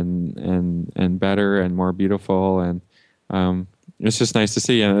athletic and better and more beautiful, and it's just nice to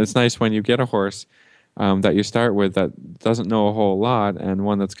see. And it's nice when you get a horse that you start with that doesn't know a whole lot, and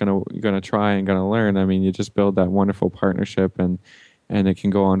one that's gonna try and gonna learn. I mean, you just build that wonderful partnership, and it can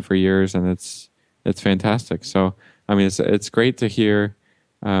go on for years, and it's fantastic. So I mean, it's great to hear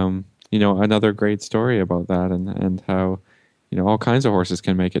another great story about that, and how all kinds of horses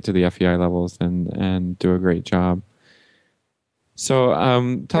can make it to the FEI levels and do a great job. So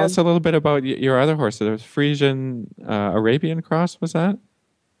tell us a little bit about your other horse. The Frisian Arabian cross, was that?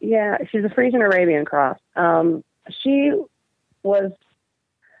 Yeah, she's a Frisian Arabian cross. She was,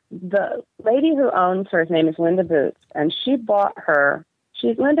 the lady who owns her, name is Linda Boots, and she bought her.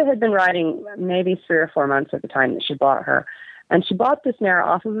 Linda had been riding maybe 3 or 4 months at the time that she bought her. And she bought this mare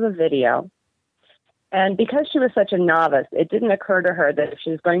off of a video. And because she was such a novice, it didn't occur to her that if she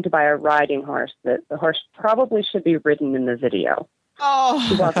was going to buy a riding horse, that the horse probably should be ridden in the video. Oh,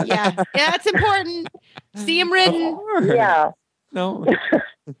 yeah. Yeah, that's important. See him ridden. Yeah. No.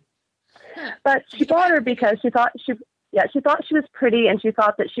 But she bought her because she thought she was pretty, and she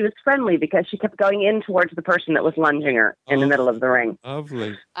thought that she was friendly because she kept going in towards the person that was lunging her in the middle of the ring.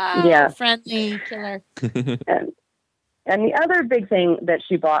 Lovely. Oh, yeah. Friendly killer. And the other big thing that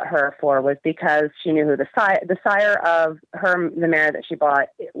she bought her for was because she knew who the sire of the mare that she bought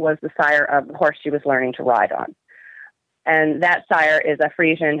was the sire of the horse she was learning to ride on. And that sire is a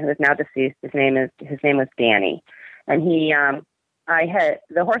Frisian who is now deceased. His name was Danny. And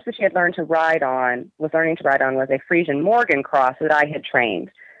the horse that she had learning to ride on was a Frisian Morgan cross that I had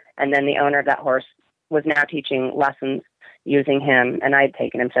trained. And then the owner of that horse was now teaching lessons using him, and I had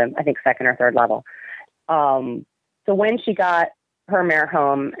taken him to, I think, 2nd or 3rd level. So when she got her mare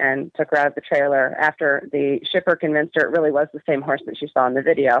home and took her out of the trailer, after the shipper convinced her it really was the same horse that she saw in the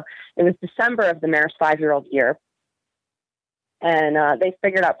video, it was December of the mare's 5-year-old year. And they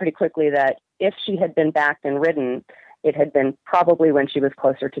figured out pretty quickly that if she had been backed and ridden, it had been probably when she was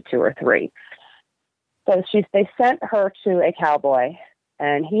closer to 2 or 3. So they sent her to a cowboy,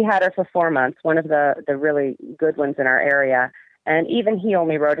 and he had her for 4 months, one of the really good ones in our area. And even he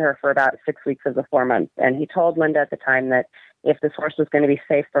only rode her for about 6 weeks of the 4 months. And he told Linda at the time that if this horse was going to be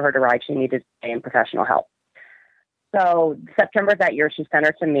safe for her to ride, she needed to stay in professional help. So September of that year, she sent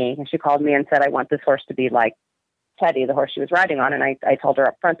her to me, and she called me and said, I want this horse to be like Teddy, the horse she was riding on. And I told her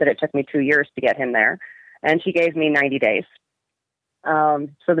up front that it took me 2 years to get him there. And she gave me 90 days. So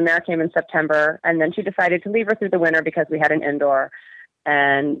the mare came in September, and then she decided to leave her through the winter because we had an indoor.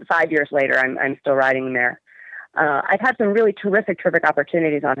 And 5 years later, I'm still riding the mare. I've had some really terrific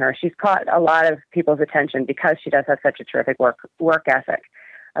opportunities on her. She's caught a lot of people's attention because she does have such a terrific work ethic.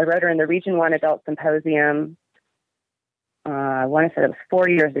 I rode her in the Region 1 Adult Symposium. I want to say it was 4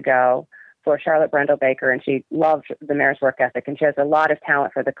 years ago for Charlotte Brendel Baker, and she loved the mare's work ethic, and she has a lot of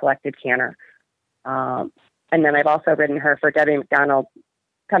talent for the collected canter. And then I've also ridden her for Debbie McDonald.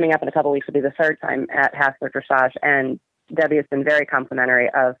 Coming up in a couple of weeks will be the 3rd time at Hassler Dressage, and Debbie has been very complimentary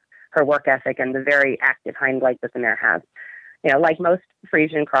of her work ethic and the very active hind leg that the mare has. Like most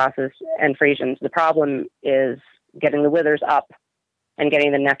Frisian crosses and Frisians, the problem is getting the withers up and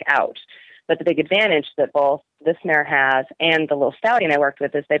getting the neck out. But the big advantage that both this mare has and the little stallion I worked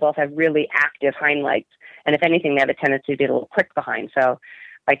with is they both have really active hind legs. And if anything, they have a tendency to be a little quick behind. So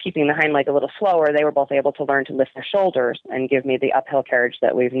by keeping the hind leg a little slower, they were both able to learn to lift their shoulders and give me the uphill carriage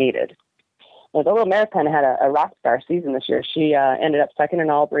that we've needed. Well, the little mare kind of had a rock star season this year. She ended up 2nd in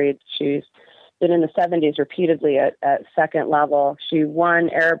all breeds. She's been in the 70s repeatedly at 2nd level. She won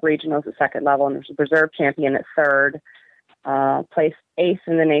Arab regionals at 2nd level and was a reserve champion at 3rd. Placed 8th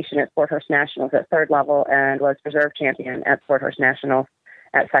in the nation at Sport Horse Nationals at 3rd level and was reserve champion at Sport Horse Nationals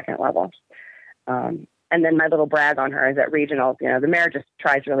at 2nd level. And then my little brag on her is at regionals, the mare just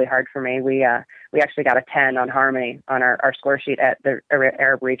tries really hard for me. We actually got a 10 on Harmony on our score sheet at the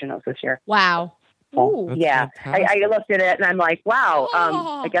Arab regionals this year. Wow. Ooh. Yeah. I looked at it and I'm like, wow,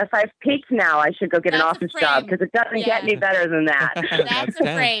 I guess I've peaked now. I should go get an office job because it doesn't get any better than that. That's a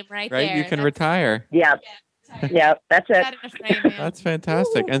frame right there. You can retire. Yep. Yeah, that's it. That's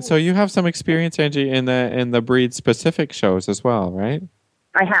fantastic. And so you have some experience, Angie, in the breed specific shows as well, right?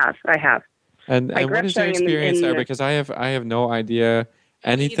 I have. And what is your experience there? Because I have no idea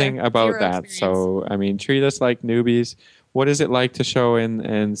anything about that. Experience. So I mean, treat us like newbies. What is it like to show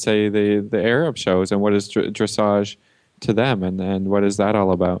in say the Arab shows, and what is dressage to them, and what is that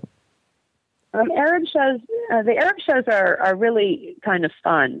all about? Arab shows, the Arab shows are really kind of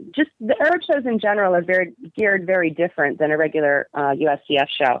fun. Just the Arab shows in general are geared very different than a regular USDF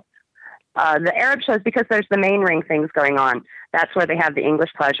show. The Arab shows, because there's the main ring things going on, that's where they have the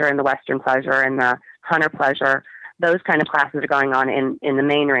English pleasure and the Western pleasure and the hunter pleasure. Those kind of classes are going on in the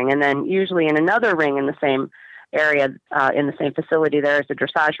main ring. And then usually in another ring in the same area, in the same facility, there's a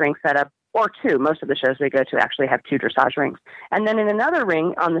dressage ring set up, or two. Most of the shows we go to actually have two dressage rings. And then in another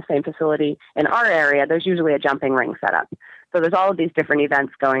ring on the same facility in our area, there's usually a jumping ring set up. So there's all of these different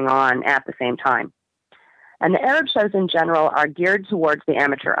events going on at the same time. And the Arab shows in general are geared towards the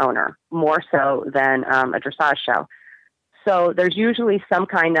amateur owner, more so than a dressage show. So there's usually some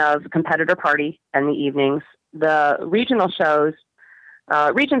kind of competitor party in the evenings. The regional shows,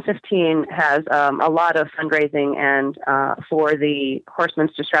 Region 15 has a lot of fundraising and for the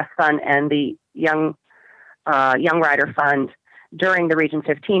Horsemen's Distress Fund and the Young Rider Fund during the Region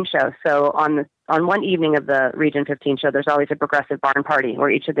 15 show. So on one evening of the Region 15 show, there's always a progressive barn party where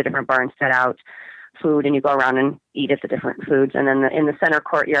each of the different barns set out food and you go around and eat at the different foods. And then in the center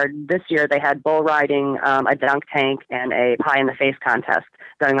courtyard this year, they had bull riding, a dunk tank, and a pie in the face contest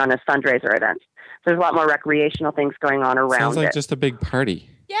going on as fundraiser events. So there's a lot more recreational things going on around it. Sounds like just a big party.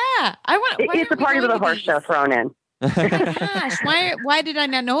 Yeah, It's a party with a horse show thrown in. Oh my gosh, why did I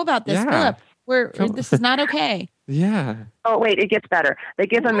not know about this, Yeah. Philip? This is not okay. Yeah. Oh, wait, it gets better. They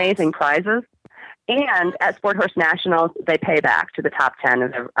give amazing prizes. And at Sport Horse Nationals, they pay back to the top 10,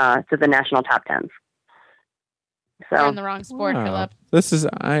 to the national top 10s. You're So in the wrong sport, Wow. Philip. This is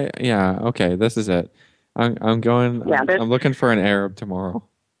okay, this is it. I'm going. Yeah, I'm looking for an Arab tomorrow.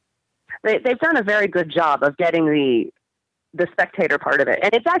 they've done a very good job of getting the spectator part of it.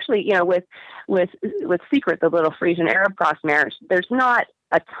 And it's actually, with Secret, the little Frisian Arab cross mares, there's not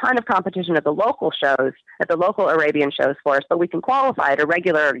a ton of competition at the local shows, at the local Arabian shows for us, but we can qualify at a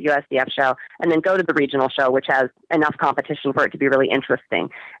regular USDF show and then go to the regional show, which has enough competition for it to be really interesting,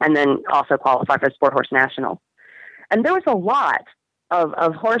 and then also qualify for Sport Horse Nationals. And there was a lot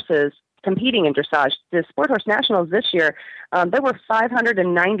of horses competing in dressage. The Sport Horse Nationals this year, there were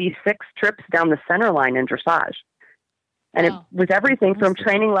 596 trips down the center line in dressage. And It was everything from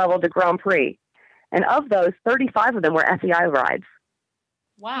training level to Grand Prix. And of those, 35 of them were FEI rides.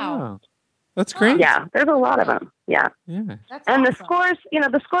 Wow. That's great. Yeah, there's a lot of them. Yeah. Yeah. That's And awesome.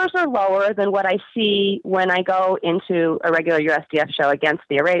 the scores are lower than what I see when I go into a regular USDF show against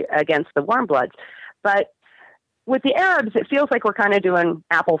the warm bloods. But with the Arabs, it feels like we're kind of doing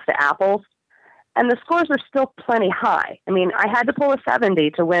apples to apples. And the scores are still plenty high. I mean, I had to pull a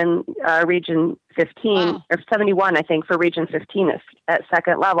 70 to win Region 15, or 71, I think, for Region 15 at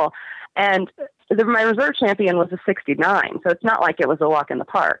second level. And my reserve champion was a 69, so it's not like it was a walk in the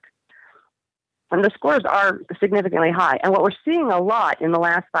park. And the scores are significantly high. And what we're seeing a lot in the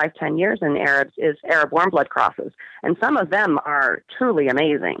last 5-10 years in Arabs is Arab warm blood crosses. And some of them are truly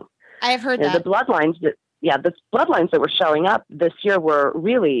amazing. I have heard The that. bloodlines that were showing up this year were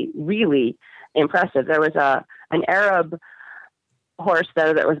really, really impressive. There was an Arab horse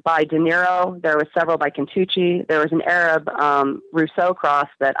though that was by De Niro. There was several by Cantucci. There was an Arab Rousseau cross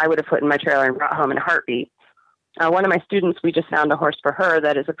that I would have put in my trailer and brought home in a heartbeat. One of my students, we just found a horse for her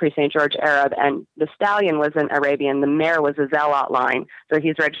that is a Prix St. George Arab, and the stallion was an Arabian. The mare was a Zealot line, so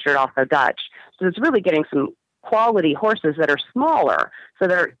he's registered also Dutch. So it's really getting some quality horses that are smaller, so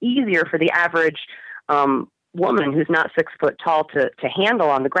they're easier for the average woman who's not 6 foot tall to handle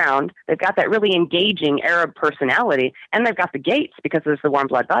on the ground. They've got that really engaging Arab personality, and they've got the gaits because there's the warm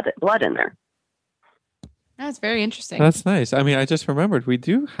blood in there. That's very interesting. That's nice. I mean, I just remembered we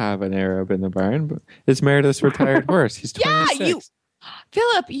do have an Arab in the barn, but it's Meredith's retired horse. He's 26.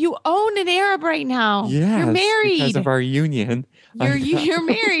 Philip, you own an Arab right now. Yes, You're married. because of our union. You're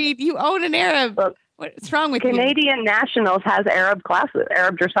married. You own an Arab. Look, What's wrong with you? Canadian Nationals has Arab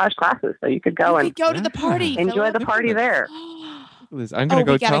dressage classes, so you could go You could go to the party. enjoy the party there. Liz, I'm going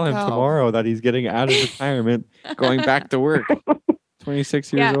to we go tell gotta him go. tomorrow that he's getting out of retirement, going back to work.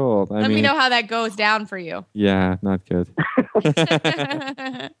 26 years Yeah. old. Let me know how that goes down for you. Yeah, not good.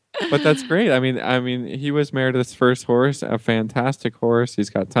 But that's great. I mean, he was Meredith's first horse, a fantastic horse.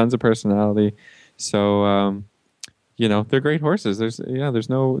 He's got tons of personality. So, they're great horses. There's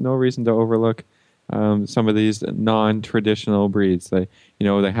no reason to overlook some of these non-traditional breeds. They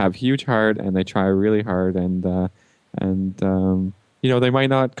have huge heart and they try really hard, and they might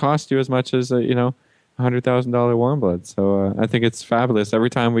not cost you as much as $100,000 warm blood. So I think it's fabulous. Every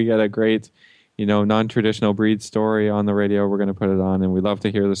time we get a great non-traditional breed story on the radio, we're going to put it on, and we love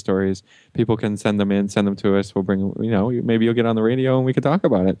to hear the stories. People can send them to us. We'll bring, maybe you'll get on the radio and we could talk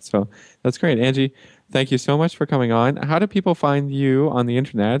about it. So that's great. Angie, thank you so much for coming on. How do people find you on the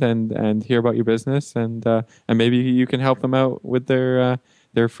internet and hear about your business and maybe you can help them out with their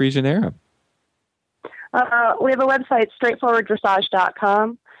Frisian Arab? We have a website,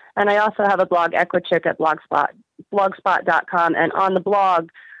 straightforwarddressage.com, and I also have a blog, Equichick, at blogspot.com. And on the blog,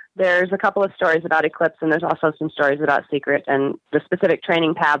 there's a couple of stories about Eclipse, and there's also some stories about Secret and the specific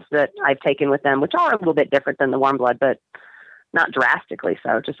training paths that I've taken with them, which are a little bit different than the Warm Blood, but not drastically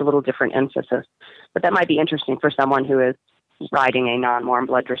so, just a little different emphasis. But that might be interesting for someone who is riding a non-Warm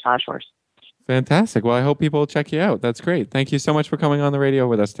Blood dressage horse. Fantastic. Well, I hope people will check you out. That's great. Thank you so much for coming on the radio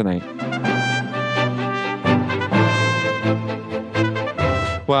with us tonight.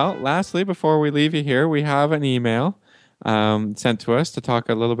 Well, lastly, before we leave you here, we have an email sent to us to talk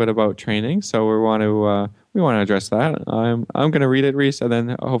a little bit about training. So we want to address that. I'm going to read it, Reese, and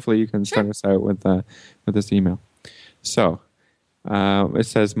then hopefully you can start us out with this email. So it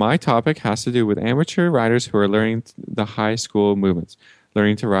says, my topic has to do with amateur riders who are learning the high school movements,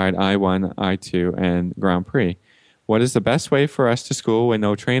 learning to ride I-1, I-2, and Grand Prix. What is the best way for us to school when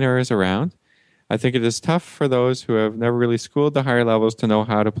no trainer is around? I think it is tough for those who have never really schooled the higher levels to know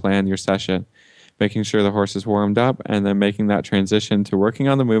how to plan your session, making sure the horse is warmed up, and then making that transition to working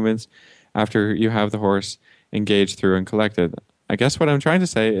on the movements after you have the horse engaged through and collected. I guess what I'm trying to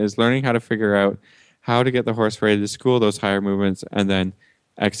say is learning how to figure out how to get the horse ready to school those higher movements and then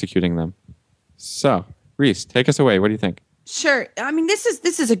executing them. So, Reese, take us away. What do you think? Sure. I mean, this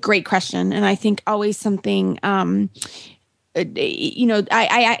is a great question, and I think always something.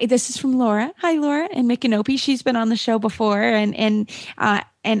 This is from Laura. Hi, Laura, and Micanopy. She's been on the show before, and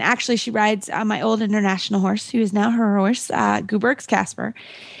actually she rides my old international horse, who is now her horse, Guberg's Casper.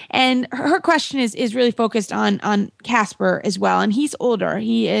 And her question is really focused on Casper as well. And he's older.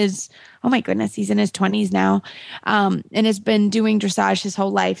 He is, oh my goodness, he's in his 20s now, and has been doing dressage his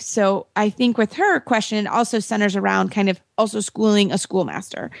whole life. So I think with her question, it also centers around kind of also schooling a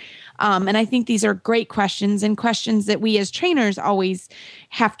schoolmaster. And I think these are great questions and questions that we as trainers always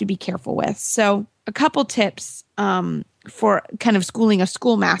have to be careful with. So a couple tips for kind of schooling a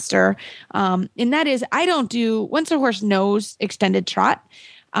schoolmaster. And that is, I don't do, once a horse knows extended trot,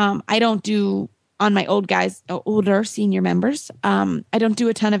 I don't do on my older senior members. I don't do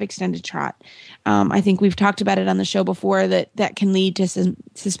a ton of extended trot. I think we've talked about it on the show before that can lead to some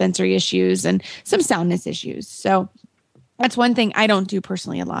suspensory issues and some soundness issues. So that's one thing I don't do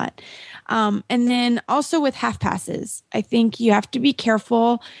personally a lot. And then also with half passes, I think you have to be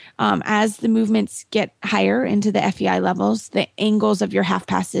careful as the movements get higher into the FEI levels, the angles of your half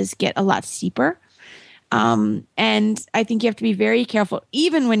passes get a lot steeper. And I think you have to be very careful,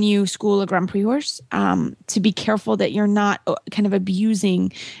 even when you school a Grand Prix horse, to be careful that you're not kind of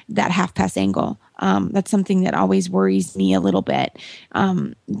abusing that half pass angle. That's something that always worries me a little bit,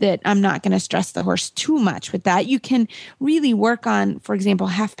 that I'm not going to stress the horse too much with that. You can really work on, for example,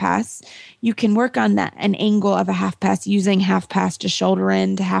 half pass. You can work on an angle of a half pass using half pass to shoulder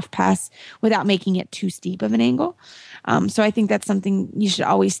in to half pass without making it too steep of an angle. So I think that's something you should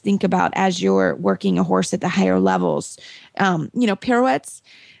always think about as you're working a horse at the higher levels. Pirouettes,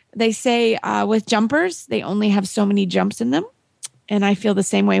 they say with jumpers, they only have so many jumps in them. And I feel the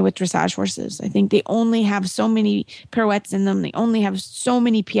same way with dressage horses. I think they only have so many pirouettes in them. They only have so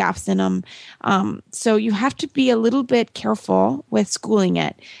many piafs in them. So you have to be a little bit careful with schooling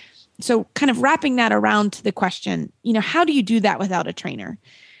it. So kind of wrapping that around to the question, how do you do that without a trainer?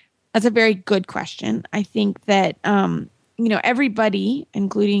 That's a very good question. I think that, everybody,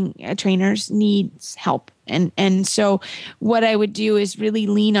 including trainers, needs help. And so what I would do is really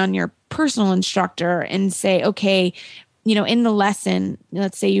lean on your personal instructor and say, okay, in the lesson,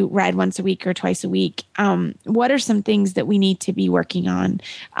 let's say you ride once a week or twice a week, what are some things that we need to be working on?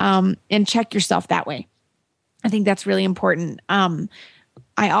 And check yourself that way. I think that's really important.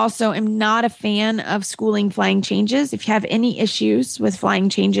 I also am not a fan of schooling flying changes. If you have any issues with flying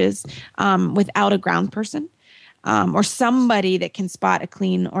changes without a ground person or somebody that can spot a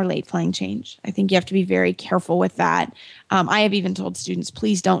clean or late flying change, I think you have to be very careful with that. I have even told students,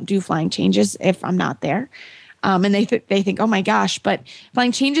 please don't do flying changes if I'm not there. And they think, oh my gosh, but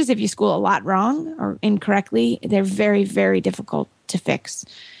flying changes, if you school a lot wrong or incorrectly, they're very, very difficult to fix.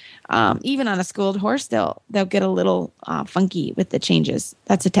 Even on a schooled horse, they'll get a little funky with the changes.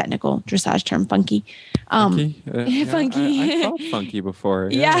 That's a technical dressage term, funky. Funky? Funky. I felt funky before.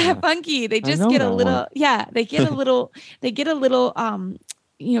 Yeah, funky. They just get a little. Yeah, they get a little. They get a little.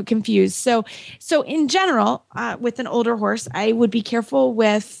 Confused. So in general, with an older horse, I would be careful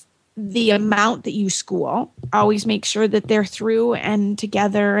with the amount that you school. Always make sure that they're through and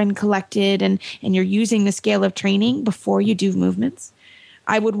together and collected, and you're using the scale of training before you do movements.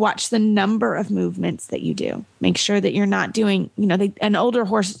 I would watch the number of movements that you do. Make sure that you're not doing, an older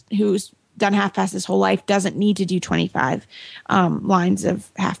horse who's done half pass his whole life doesn't need to do 25 lines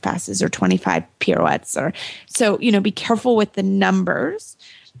of half passes or 25 pirouettes. So, be careful with the numbers.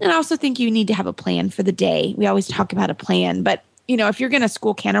 And I also think you need to have a plan for the day. We always talk about a plan, but if you're going to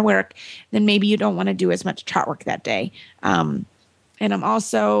school canter work, then maybe you don't want to do as much trot work that day. And I'm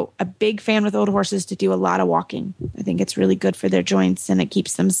also a big fan with old horses to do a lot of walking. I think it's really good for their joints and it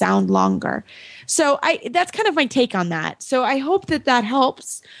keeps them sound longer. So that's kind of my take on that. So I hope that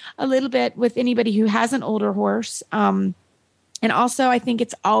helps a little bit with anybody who has an older horse. And also I think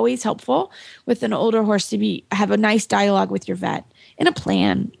it's always helpful with an older horse to have a nice dialogue with your vet and a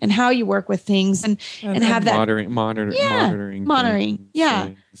plan and how you work with things and have that monitoring. Yeah.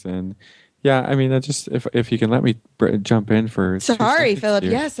 And yeah, I mean, if you can let me jump in for. Sorry, Philip.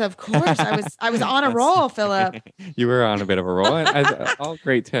 Here. Yes, of course. I was on a roll, Philip. You were on a bit of a roll. All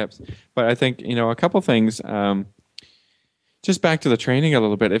great tips, but I think a couple things. Just back to the training a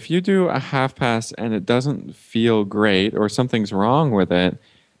little bit. If you do a half pass and it doesn't feel great or something's wrong with it,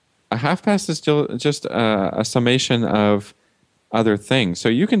 a half pass is still just a summation of other things. So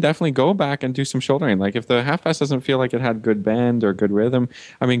you can definitely go back and do some shouldering. Like if the half pass doesn't feel like it had good bend or good rhythm,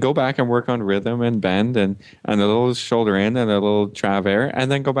 go back and work on rhythm and bend and a little shoulder in and a little travers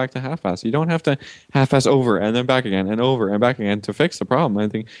and then go back to half pass. You don't have to half pass over and then back again and over and back again to fix the problem. I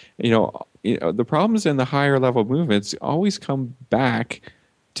think, the problems in the higher level movements always come back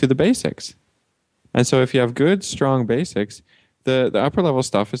to the basics. And so if you have good, strong basics, the upper level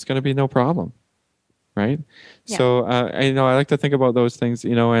stuff is going to be no problem. Right. Yeah. So, I like to think about those things,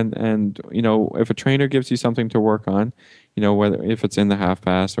 and if a trainer gives you something to work on, whether if it's in the half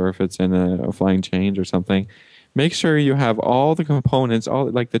pass or if it's in a flying change or something, make sure you have all the components, all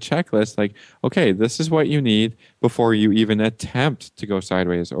like the checklist, like, okay, this is what you need before you even attempt to go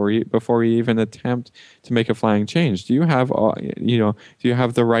sideways or before you even attempt to make a flying change. Do you have, do you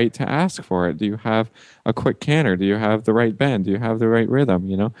have the right to ask for it? Do you have a quick canter? Do you have the right bend? Do you have the right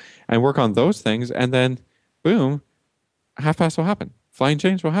rhythm, and work on those things. And then boom, half pass will happen. Flying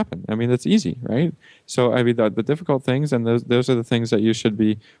change will happen. It's easy, right? So, the difficult things, and those are the things that you should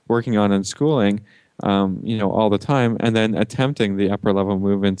be working on in schooling, all the time, and then attempting the upper level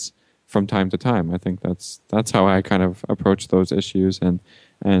movements from time to time. I think that's how I kind of approach those issues and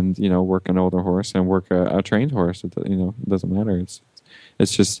work an older horse and work a trained horse. It doesn't matter. It's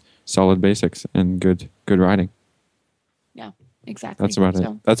just solid basics and good riding. Yeah, exactly. That's about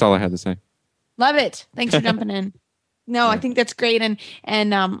it. That's all I had to say. Love it. Thanks for jumping in. No, I think that's great.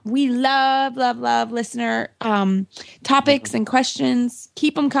 And we love listener topics and questions.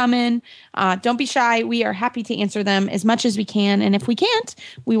 Keep them coming. Don't be shy. We are happy to answer them as much as we can. And if we can't,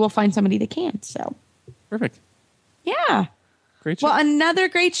 we will find somebody that can. So perfect. Yeah. Great show. Well, another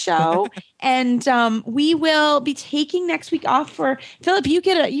great show. And we will be taking next week off for Philip. You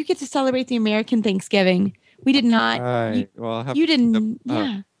get to celebrate the American Thanksgiving. We did not. You didn't.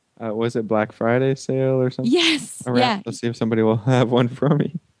 Yeah. Was it Black Friday sale or something? Yes. Yeah. Let's see if somebody will have one for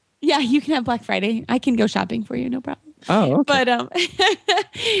me. Yeah, you can have Black Friday. I can go shopping for you, no problem. Oh, okay.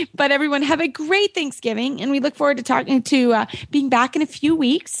 But everyone have a great Thanksgiving, and we look forward to being back in a few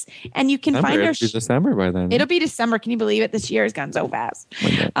weeks. And you can find our December by then. It'll be December. Can you believe it? This year has gone so fast.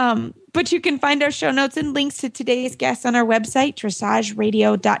 But you can find our show notes and links to today's guests on our website,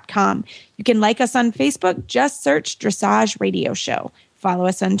 dressageradio.com. You can like us on Facebook. Just search Dressage Radio Show. Follow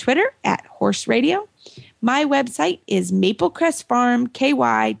us on Twitter @Horse Radio. My website is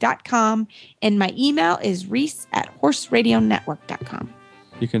maplecrestfarmky.com, and my email is reese@horseradionetwork.com.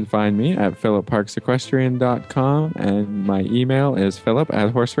 You can find me at philipparksequestrian.com, and my email is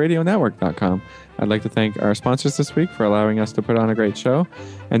philip@horseradionetwork.com. I'd like to thank our sponsors this week for allowing us to put on a great show.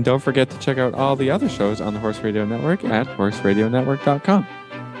 And don't forget to check out all the other shows on the Horse Radio Network at horseradionetwork.com.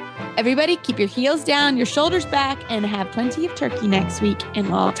 Everybody, keep your heels down, your shoulders back, and have plenty of turkey next week. And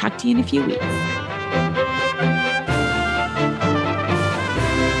I'll talk to you in a few weeks.